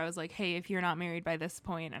college where I was like, hey, if you're not married by this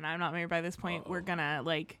point and I'm not married by this point, we're gonna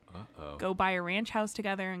go buy a ranch house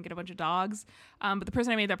together and get a bunch of dogs. But the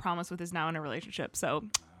person I made that promise with is now in a relationship. So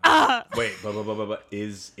Wait, but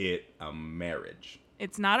is it a marriage?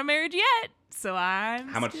 it's not a marriage yet. So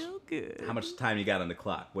I'm still good. How much time you got on the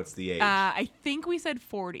clock? What's the age? I think we said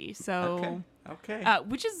 40. So Okay.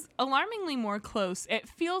 which is alarmingly more close. It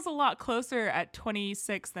feels a lot closer at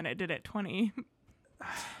 26 than it did at 20.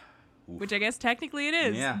 Which I guess technically it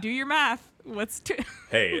is. Yeah. Do your math.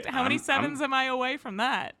 Hey, how many sevens am I away from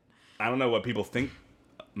that? I don't know what people think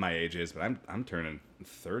my age is, but I'm turning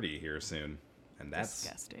 30 here soon, and that's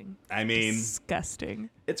Disgusting. I mean, Disgusting.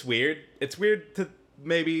 it's weird. It's weird to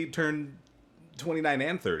maybe turn 29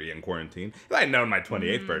 and 30 in quarantine. If I'd known my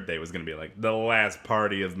 28th birthday was going to be like the last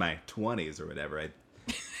party of my 20s or whatever, I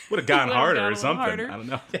would have gone Would've harder gone a or little something. harder. I don't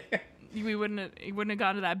know. You wouldn't have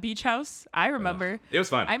gone to that beach house. I remember. It was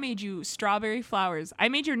fun. I made you strawberry flowers. I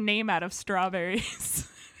made your name out of strawberries.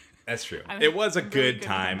 That's true. I'm It was a really good good with a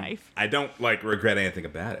time. knife. I don't regret anything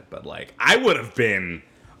about it, but I would have been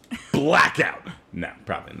blackout. No,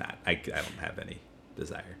 probably not. I don't have any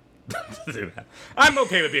desire to do that. I'm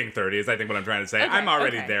okay with being 30. Is I think what I'm trying to say. I'm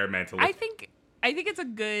already there mentally. I think it's a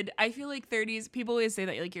good. I feel like 30s. People always say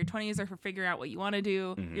that your 20s are for figuring out what you want to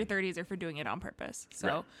do. Your 30s are for doing it on purpose.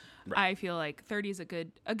 So Right. I feel like 30 is a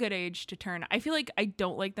good age to turn. I feel like I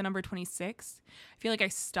don't like the number 26. I feel like I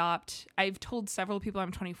stopped. I've told several people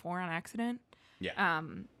I'm 24 on accident. Yeah.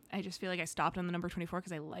 I just feel like I stopped on the number 24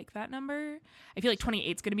 because I like that number. I feel like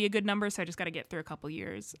 28 is going to be a good number, so I just got to get through a couple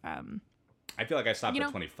years. I feel like I stopped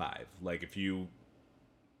at 25. Like if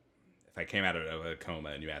I came out of a coma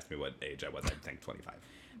and you asked me what age I was, I'd think 25.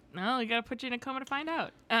 No, you got to put you in a coma to find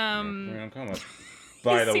out. We're in a coma.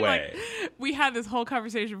 By the seem way, we had this whole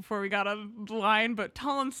conversation before we got on the line, but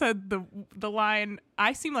Tullen said the line,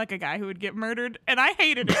 I seem like a guy who would get murdered, and I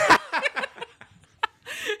hated it.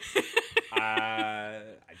 I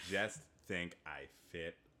just think I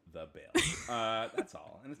fit the bill. That's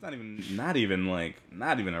all. And it's not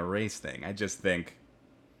even a race thing. I just think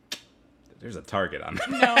there's a target on me.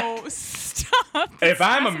 No, stop. If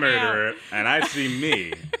I'm a Stressing me out. murderer and I see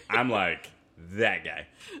me, I'm like, that guy.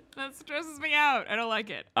 That stresses me out. I don't like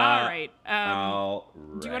it. All right. All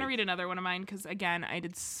Do you want to read another one of mine? Because, again, I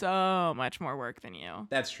did so much more work than you.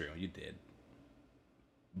 That's true. You did.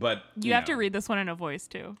 But You have to read this one in a voice,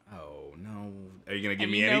 too. Oh, no. Are you going to give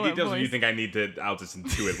And me you any know what details or do you voice- think I need to, I'll just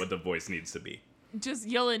intuit what the voice needs to be? Just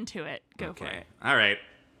yell into it. Go for it. All right.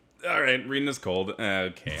 Reading is cold.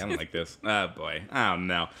 Okay, I don't like this. Oh, boy. Oh,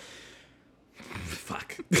 no.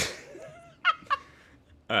 Fuck.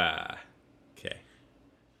 Okay.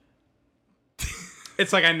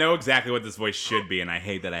 It's like I know exactly what this voice should be, and I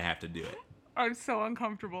hate that I have to do it. I'm so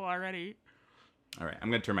uncomfortable already. All right, I'm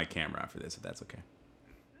going to turn my camera off for this, if that's okay.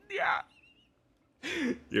 Yeah.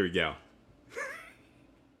 Here we go.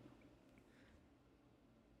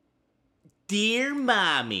 Dear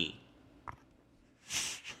Mommy.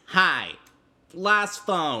 Hi. Lost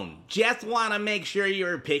phone. Just want to make sure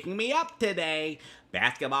you're picking me up today.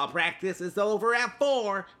 Basketball practice is over at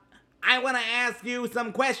 4. I want to ask you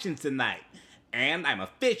some questions tonight. And I'm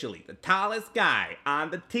officially the tallest guy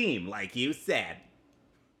on the team, like you said.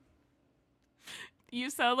 You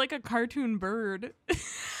sound like a cartoon bird.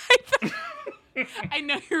 I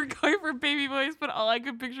know you're going for baby voice, but all I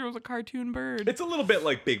could picture was a cartoon bird. It's a little bit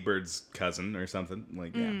like Big Bird's cousin or something.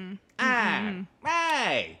 Like, yeah.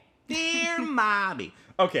 Hey, dear Mommy.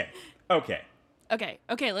 Okay.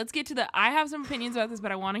 Okay, let's get to the... I have some opinions about this,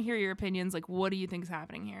 but I want to hear your opinions. Like, what do you think is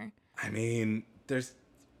happening here? I mean,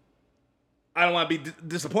 I don't want to be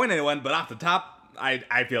disappoint anyone, but off the top,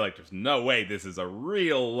 I feel like there's no way this is a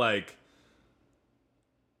real, like,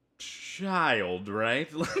 child,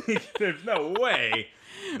 right? Like, there's no way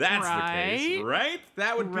that's the case, right?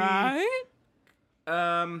 That would Right?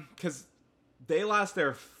 be, because they lost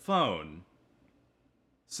their phone.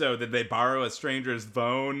 So did they borrow a stranger's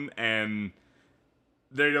phone and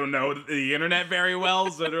they don't know the internet very well?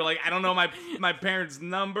 So they're like, I don't know my parents'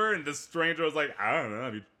 number, and the stranger was like, I don't know.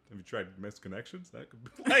 Have you tried missed connections? That could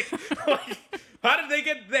be like, how did they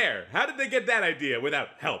get there? How did they get that idea without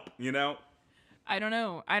help? You know? I don't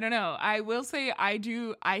know. I will say I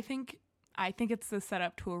think it's the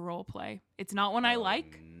setup to a role play. It's not one I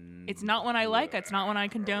like. It's not one I like. It's not one I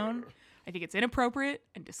condone. I think it's inappropriate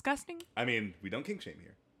and disgusting. I mean, we don't kink shame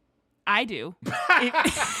here. I do.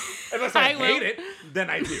 Unless I hate it, then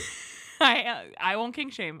I do. I won't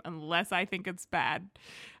kink shame unless I think it's bad.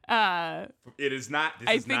 It is not. This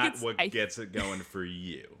is not what gets it going for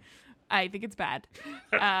you. I think it's bad.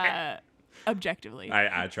 Objectively.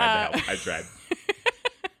 I tried to help. I tried.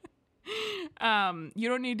 You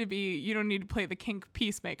don't need to play the kink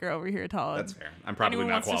peacemaker over here, Talon. That's fair. I'm probably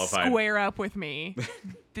Anyone not wants qualified. to square up with me,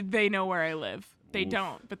 they know where I live. They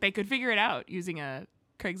don't, but they could figure it out using a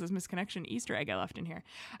Craigslist misconnection Easter egg I left in here.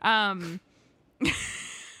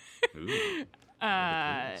 Ooh,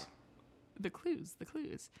 The clues.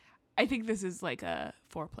 I think this is like a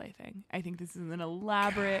foreplay thing. I think this is an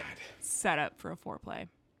elaborate setup for a foreplay.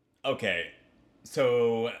 Okay,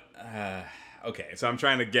 so I'm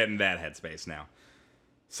trying to get in that headspace now.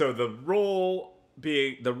 So the roles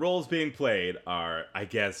being played are, I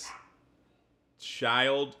guess,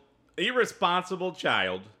 irresponsible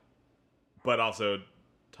child, but also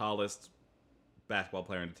tallest basketball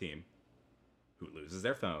player on the team who loses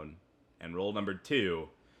their phone, and role number 2,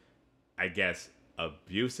 I guess,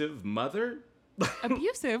 abusive mother.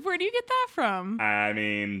 Abusive? Where do you get that from? I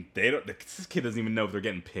mean, this kid doesn't even know if they're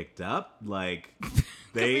getting picked up. Like,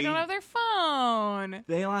 They don't have their phone.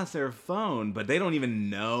 They lost their phone, but they don't even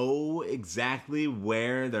know exactly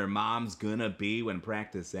where their mom's gonna be when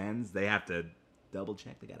practice ends. They have to double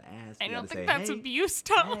check. They gotta ask. I They don't gotta think say, that's hey, abuse,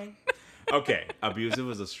 Talon. hey. Okay, abusive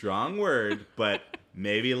is a strong word, but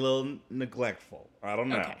maybe a little neglectful. I don't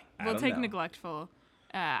know. Okay, we'll take neglectful.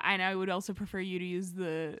 And I would also prefer you to use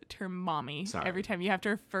the term mommy. Sorry. Every time you have to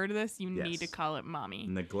refer to this, you Yes. need to call it mommy.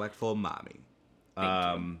 Neglectful mommy.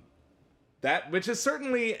 Thank you. That, which is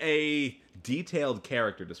certainly a detailed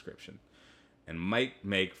character description, and might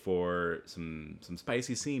make for some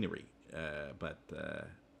spicy scenery. But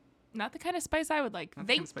Not the kind of spice I would like. Not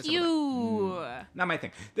the kind Thank of spice I would you. not my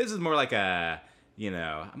thing. This is more like I'm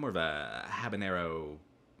more of a habanero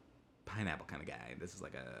pineapple kind of guy. This is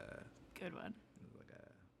like a Good one.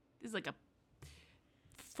 This is like a I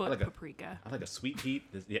foot like a- paprika. I like a sweet heat.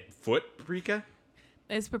 Foot paprika.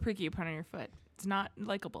 It's paprika you put on your foot. It's not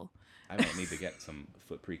likable. I might need to get some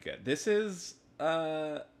foot paprika. This is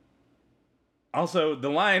also the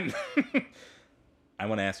line. I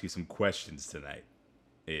want to ask you some questions tonight.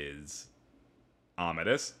 Is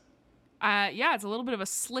ominous. Yeah, it's a little bit of a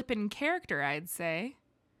slip in character, I'd say.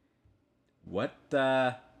 What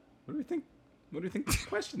do we think? What do you think the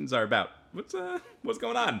questions are about? What's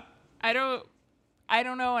going on? I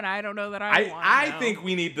don't know, and I don't know that I want to I know. think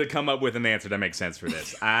we need to come up with an answer that makes sense for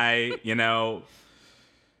this.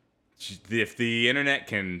 If the internet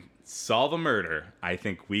can solve a murder, I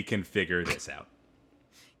think we can figure this out.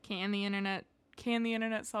 Can the internet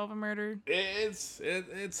solve a murder?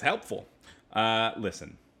 It's helpful.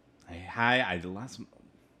 Listen. Hi, lost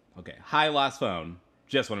phone.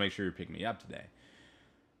 Just want to make sure you're picking me up today.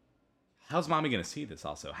 How's mommy going to see this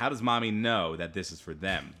also? How does mommy know that this is for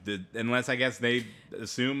them? Unless, I guess, they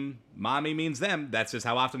assume mommy means them. That's just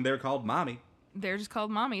how often they're called mommy. They're just called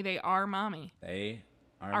mommy. They are mommy. They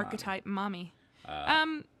are Archetype mommy.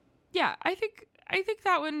 Yeah, I think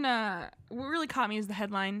that one what really caught me is the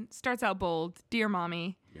headline. Starts out bold. Dear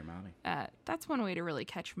mommy. Your mommy. That's one way to really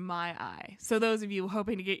catch my eye. So those of you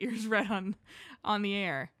hoping to get yours read on the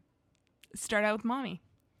air, start out with mommy.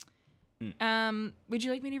 Would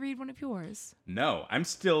you like me to read one of yours? No, I'm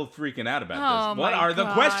still freaking out about Oh this. What my are the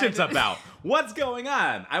God. questions about? What's going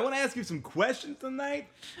on? I want to ask you some questions tonight.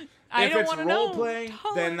 I If don't it's wanna role know. play,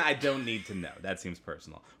 Tell then me. I don't need to know. That seems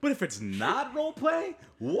personal. But if it's not role play,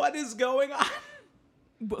 what is going on?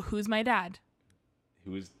 Who's my dad?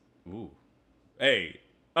 Who's ooh. Hey.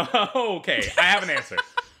 Okay. I have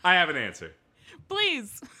an answer.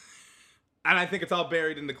 Please. And I think it's all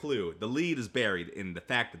buried in the clue. The lead is buried in the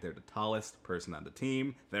fact that they're the tallest person on the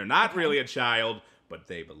team. They're not really a child, but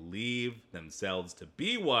they believe themselves to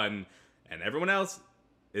be one, and everyone else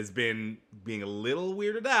has been being a little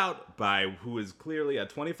weirded out by who is clearly a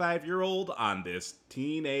 25-year-old on this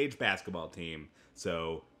teenage basketball team.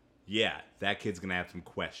 So, yeah, that kid's gonna have some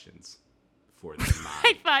questions for their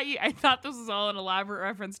mom. I thought this was all an elaborate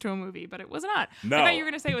reference to a movie, but it was not. No. I thought you were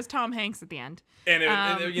gonna say it was Tom Hanks at the end. And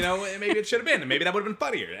maybe it should have been. Maybe that would have been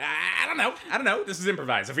funnier. I don't know. This is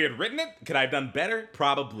improvised. If we had written it, could I have done better?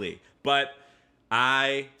 Probably. But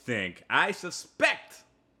I suspect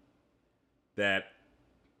that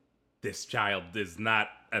this child is not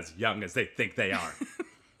as young as they think they are.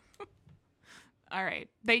 All right.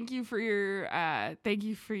 Thank you for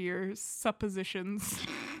your suppositions.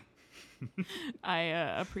 I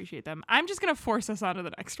appreciate them. I'm just gonna force us on to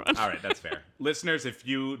the next one. All right, that's fair. Listeners, if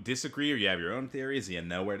you disagree or you have your own theories, you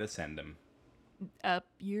know where to send them. Up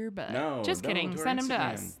your butt. No, just don't, kidding. to our Send them to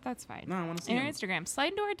Instagram. us. That's fine. No, I want to see In our them. Instagram.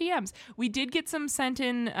 Slide into our DMs. We did get some sent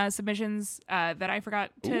in submissions that I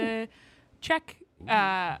forgot to check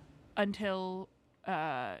until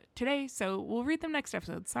today, so we'll read them next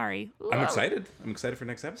episode. Sorry. I'm excited. I'm excited for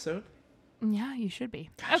next episode. Yeah, you should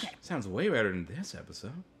be. Gosh, Okay. sounds way better than this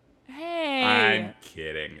episode. Hey. I'm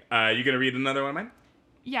kidding. You gonna read another one of mine?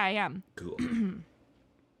 Yeah, I am. Cool.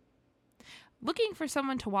 Looking for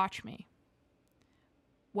someone to watch me.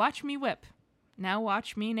 Watch me whip. Now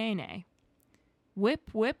watch me nay nay. Whip,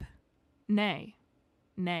 whip, nay.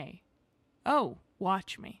 Nay. Oh,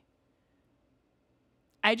 watch me.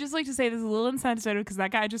 I just like to say this is a little insensitive because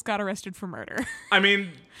that guy just got arrested for murder. I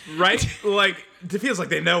mean, right? Like, it feels like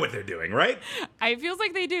they know what they're doing, right? It feels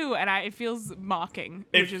like they do, and it feels mocking,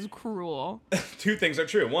 which is cruel. Two things are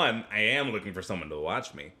true. One, I am looking for someone to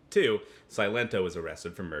watch me. Two, Silento was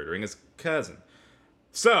arrested for murdering his cousin.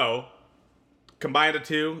 So, combine the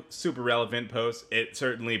two, super relevant post. It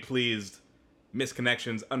certainly pleased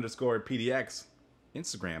misconnections_PDX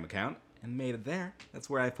Instagram account and made it there. That's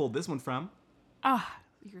where I pulled this one from. Ah,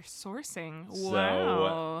 you're sourcing. So,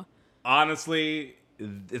 Wow. Honestly,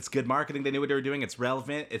 it's good marketing. They knew what they were doing. It's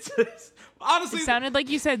relevant. It's honestly It sounded like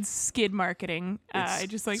you said skid marketing. I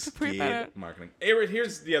just like to point that skid out. marketing.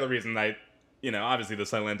 Here's the other reason obviously the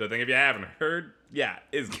Silento thing. If you haven't heard,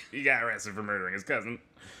 he got arrested for murdering his cousin.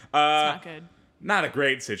 It's not good. Not a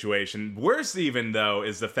great situation. Worse even though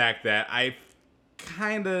is the fact that I'm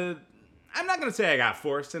not gonna say I got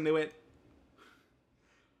forced into it,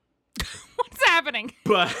 What's happening?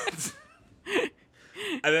 but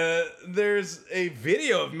there's a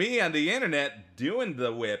video of me on the internet doing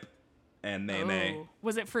the whip and nay. Oh.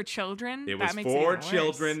 Was it for children? It was That makes it for even worse.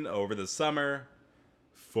 children over the summer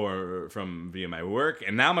from via my work,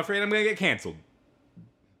 and now I'm afraid I'm gonna get canceled.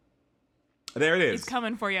 There it is. He's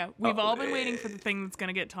coming for you. We've all been waiting for the thing that's going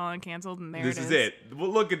to get tall and canceled, and there This it is it. Well,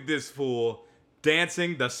 look at this fool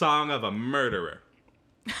dancing the song of a murderer.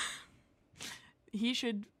 He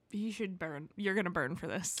should burn. You're going to burn for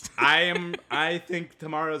this. I think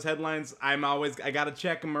tomorrow's headlines, I gotta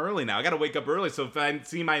check them early now. I gotta wake up early, so if I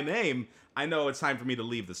see my name, I know it's time for me to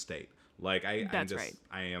leave the state. Like That's right.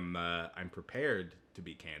 I'm prepared to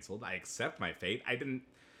be canceled. I accept my fate.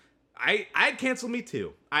 I'd cancel me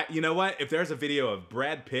too. You know what? If there's a video of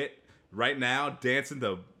Brad Pitt right now dancing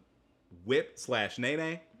the whip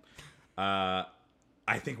 /nay, I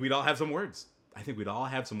think we'd all have some words. I think we'd all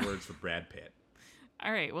have some words for Brad Pitt.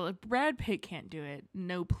 All right. Well, if Brad Pitt can't do it,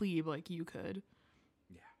 no plebe like you could.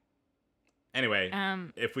 Anyway,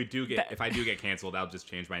 if I do get canceled, I'll just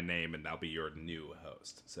change my name and I'll be your new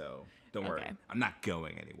host. So don't worry, Okay. I'm not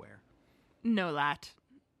going anywhere. No lat.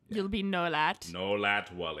 You'll be no lat. No lat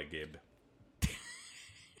Wallagib.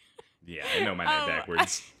 Yeah, I know my name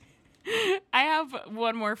backwards. I have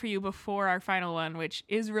one more for you before our final one, which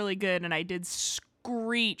is really good, and I did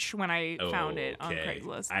screech when I found it on Okay.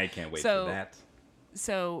 Craigslist. I can't wait So- for that.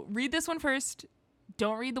 So read this one first.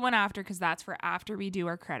 Don't read the one after, because that's for after we do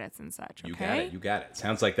our credits and such. Okay? You got it.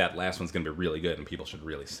 Sounds like that last one's gonna be really good, and people should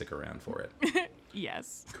really stick around for it.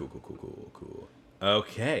 Yes. Cool.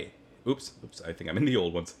 Okay. Oops. I think I'm in the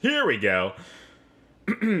old ones. Here we go.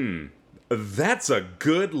 That's a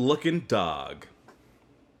good-looking dog.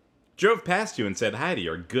 Drove past you and said hi to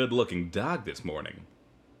your good-looking dog this morning.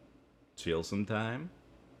 Chill some time.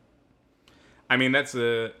 I mean, I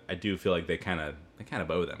do feel like they kind of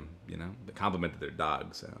owe them, They complimented their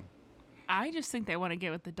dog, so. I just think they want to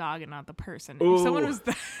get with the dog and not the person. Ooh. If someone was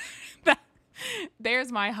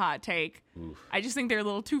there's my hot take. Oof. I just think they're a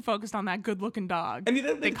little too focused on that good-looking dog. And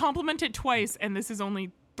They compliment it twice, and this is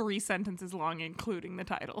only 3 sentences long, including the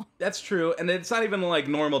title. That's true, and it's not even like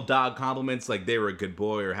normal dog compliments, like they were a good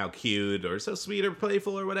boy or how cute or so sweet or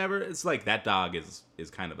playful or whatever. It's like that dog is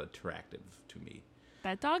kind of attractive to me.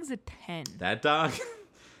 That dog's a 10. That dog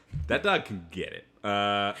can get it.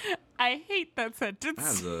 I I hate that sentence.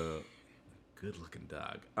 That's a good-looking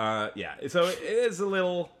dog. Yeah. So it is a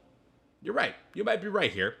little. You're right. You might be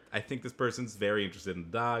right here. I think this person's very interested in the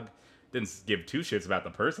dog. Didn't give two shits about the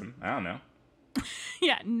person. I don't know.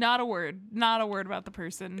 Yeah, not a word. Not a word about the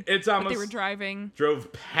person. It's But almost they were driving.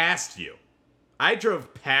 drove past you. I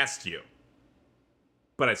drove past you.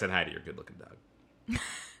 But I said hi to your good-looking dog.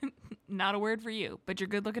 Not a word for you, but your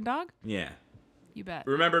good-looking dog? Yeah. You bet.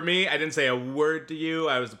 Remember me? I didn't say a word to you.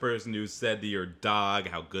 I was the person who said to your dog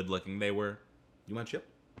how good-looking they were. You want to chill?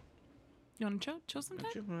 You want to chill? Chill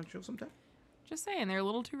sometime? Want to chill sometime? Just saying, they're a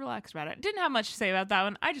little too relaxed about it. Didn't have much to say about that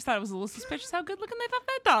one. I just thought it was a little suspicious how good-looking they thought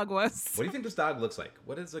that dog was. What do you think this dog looks like?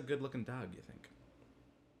 What is a good-looking dog, you think?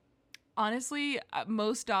 Honestly,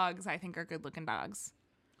 most dogs I think are good-looking dogs.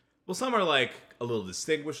 Well, some are like a little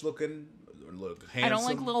distinguished looking, or look handsome. I don't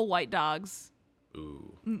like little white dogs.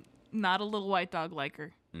 Ooh. Not a little white dog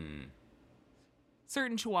liker.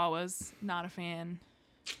 Certain Chihuahuas, not a fan.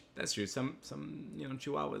 That's true. Some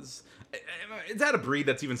Chihuahuas. Is that a breed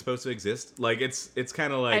that's even supposed to exist? Like, it's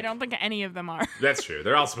kind of like. I don't think any of them are. That's true.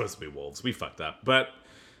 They're all supposed to be wolves. We fucked up. But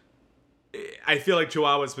I feel like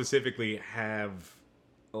Chihuahuas specifically have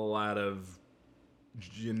a lot of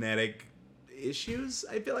genetic issues.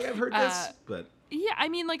 I feel like I've heard this, but. Yeah, I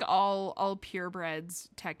mean, like all purebreds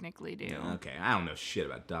technically do. Okay, I don't know shit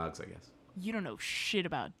about dogs, I guess. You don't know shit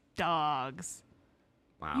about dogs.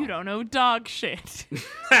 Wow. You don't know dog shit.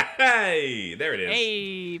 Hey, there it is.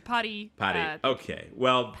 Hey, potty. Okay,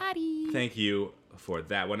 well, Potty. thank you for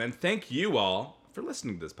that one. And thank you all for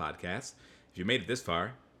listening to this podcast. If you made it this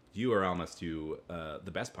far, you are almost to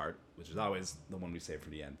the best part, which is always the one we save for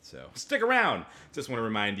the end. So stick around. Just want to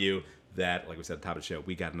remind you that, like we said at the top of the show,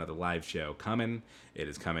 we got another live show coming. It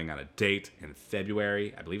is coming on a date in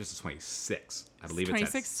February. I believe it's the 26th. I believe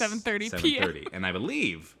it's 26th, at 7:30 p.m. 7:30. And I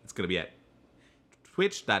believe it's going to be at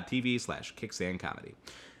twitch.tv/kicksandcomedy.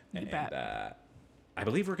 You bet. I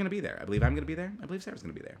believe we're going to be there. I believe I'm going to be there. I believe Sarah's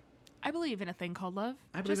going to be there. I believe in a thing called love.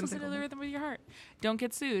 I believe Just in a listen thing to the called rhythm with your heart. Don't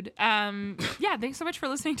get sued. Yeah, thanks so much for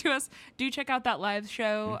listening to us. Do check out that live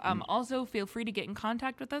show. Also, feel free to get in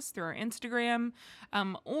contact with us through our Instagram.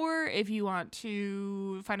 Or if you want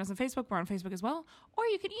to find us on Facebook, we're on Facebook as well. Or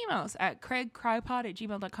you can email us at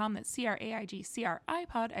craigcrypod@gmail.com. That's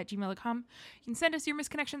CRAIGCRIpod@gmail.com. You can send us your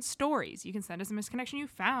misconnection stories. You can send us a misconnection you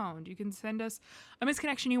found. You can send us a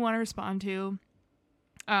misconnection you want to respond to.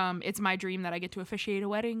 It's my dream that I get to officiate a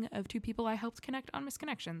wedding of two people I helped connect on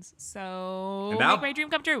misconnections. So And make my dream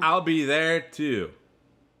come true. I'll be there too.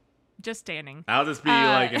 Just standing. I'll just be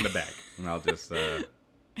like in the back, and I'll just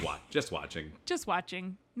watching. Just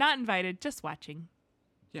watching. Not invited, just watching.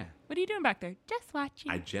 Yeah, What are you doing back there? Just watching.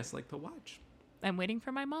 I just like to watch. I'm waiting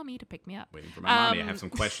for my mommy to pick me up. Waiting for my mommy. I have some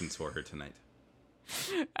questions for her tonight.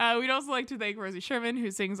 We'd also like to thank Rosie Sherman,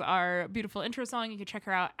 who sings our beautiful intro song. You can check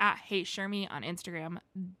her out at HeyShermy on Instagram.com.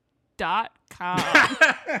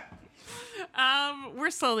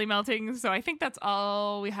 We're slowly melting, so I think that's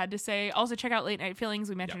all we had to say. Also, check out Late Night Feelings.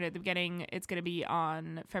 We mentioned it at the beginning. It's going to be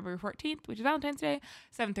on February 14th, which is Valentine's Day,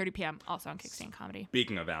 7:30 p.m., also on Kickstand Comedy.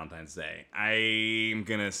 Speaking of Valentine's Day, I'm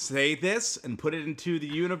going to say this and put it into the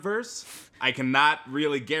universe. I cannot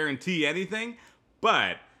really guarantee anything,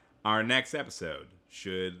 but our next episode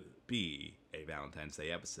should be a Valentine's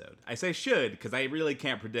Day episode. I say should because I really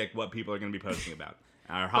can't predict what people are going to be posting about.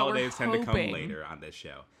 Our holidays tend to come hoping. later on this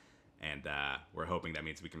show. And we're hoping that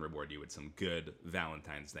means we can reward you with some good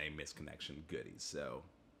Valentine's Day misconnection goodies. So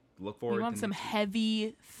look forward We want to some next week.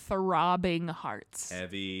 heavy, throbbing hearts.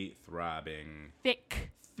 Heavy, throbbing, Thick,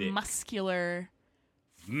 muscular,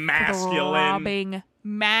 masculine.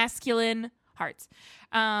 masculine hearts.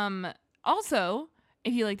 Also,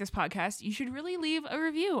 if you like this podcast, you should really leave a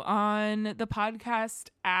review on the podcast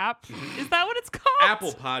app. Is that what it's called?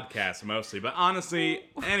 Apple Podcasts mostly, but honestly,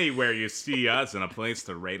 anywhere you see us and a place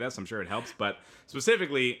to rate us, I'm sure it helps. But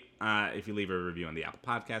specifically, if you leave a review on the Apple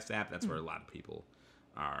Podcast app, that's where a lot of people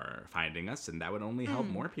are finding us, and that would only help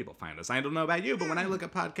more people find us. I don't know about you, but when I look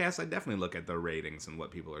at podcasts, I definitely look at the ratings and what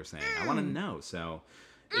people are saying. I want to know. So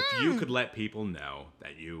if you could let people know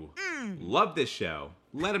that you love this show,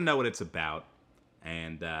 let them know what it's about,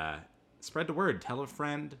 and spread the word. Tell a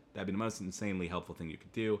friend. That'd be the most insanely helpful thing you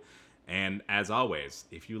could do. And as always,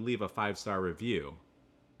 if you leave a 5-star review,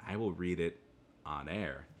 I will read it on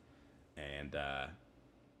air. And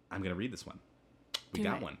I'm going to read this one. We Do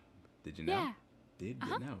got it. one. Did you know? Yeah. Did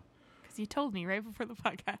you know? Because you told me right before the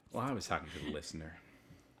podcast. Well, I was talking to the listener.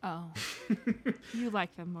 Oh. You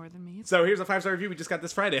like them more than me. So here's a 5-star review we just got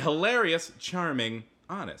this Friday. Hilarious, charming,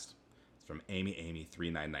 honest. It's from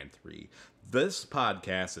Amy3993. This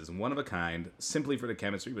podcast is one of a kind, simply for the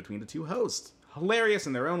chemistry between the two hosts. hilarious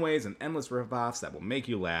in their own ways and endless riff-offs that will make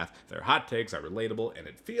you laugh. Their hot takes are relatable, and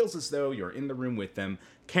it feels as though you're in the room with them.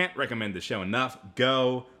 Can't recommend the show enough.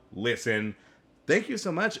 Go listen. Thank you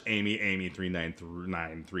so much,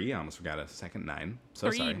 Amy3993. I almost forgot a second 9. So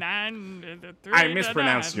sorry. 3 I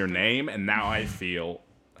mispronounced your name, and now I feel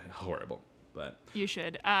horrible. But You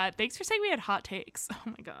should. Thanks for saying we had hot takes. Oh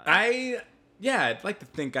my god. I'd like to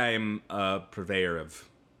think I'm a purveyor of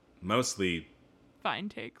mostly Fine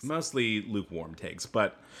takes. lukewarm takes,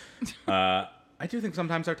 but I do think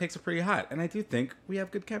sometimes our takes are pretty hot, and I do think we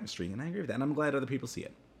have good chemistry, and I agree with that, and I'm glad other people see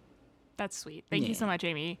it. That's sweet. Thank you so much,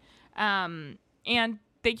 Amy. And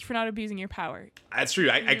thank you for not abusing your power. That's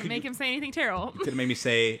true. I Didn't could make him say anything terrible. could have made me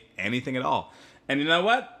say anything at all, and you know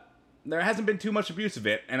what? There hasn't been too much abuse of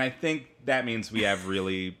it, and I think that means we have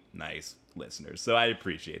really nice listeners. So I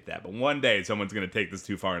appreciate that. But one day someone's going to take this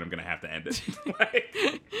too far, and I'm going to have to end it.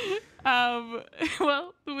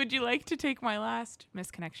 Well, would you like to take my last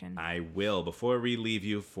misconnection? I will. Before we leave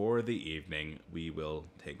you for the evening, we will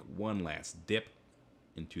take one last dip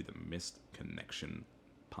into the missed connection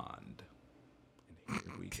pond. And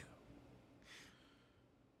here we go.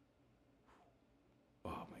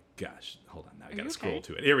 Oh my gosh. Hold on. Now I got to scroll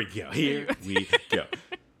to it. Here we go. Here we go.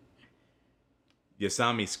 You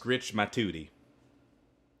saw me scritch my tootie.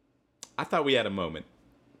 I thought we had a moment.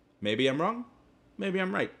 Maybe I'm wrong. Maybe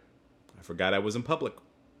I'm right. I forgot I was in public.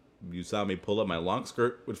 You saw me pull up my long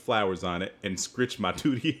skirt with flowers on it and scritch my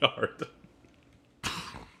tootie hard.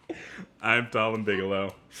 I'm Talon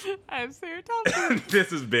Bigelow. I'm Sarah Thompson.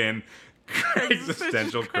 This has been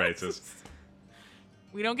Existential Crisis.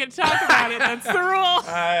 We don't get to talk about it. That's the rule.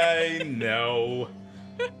 I know.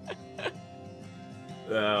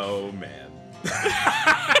 Oh, man.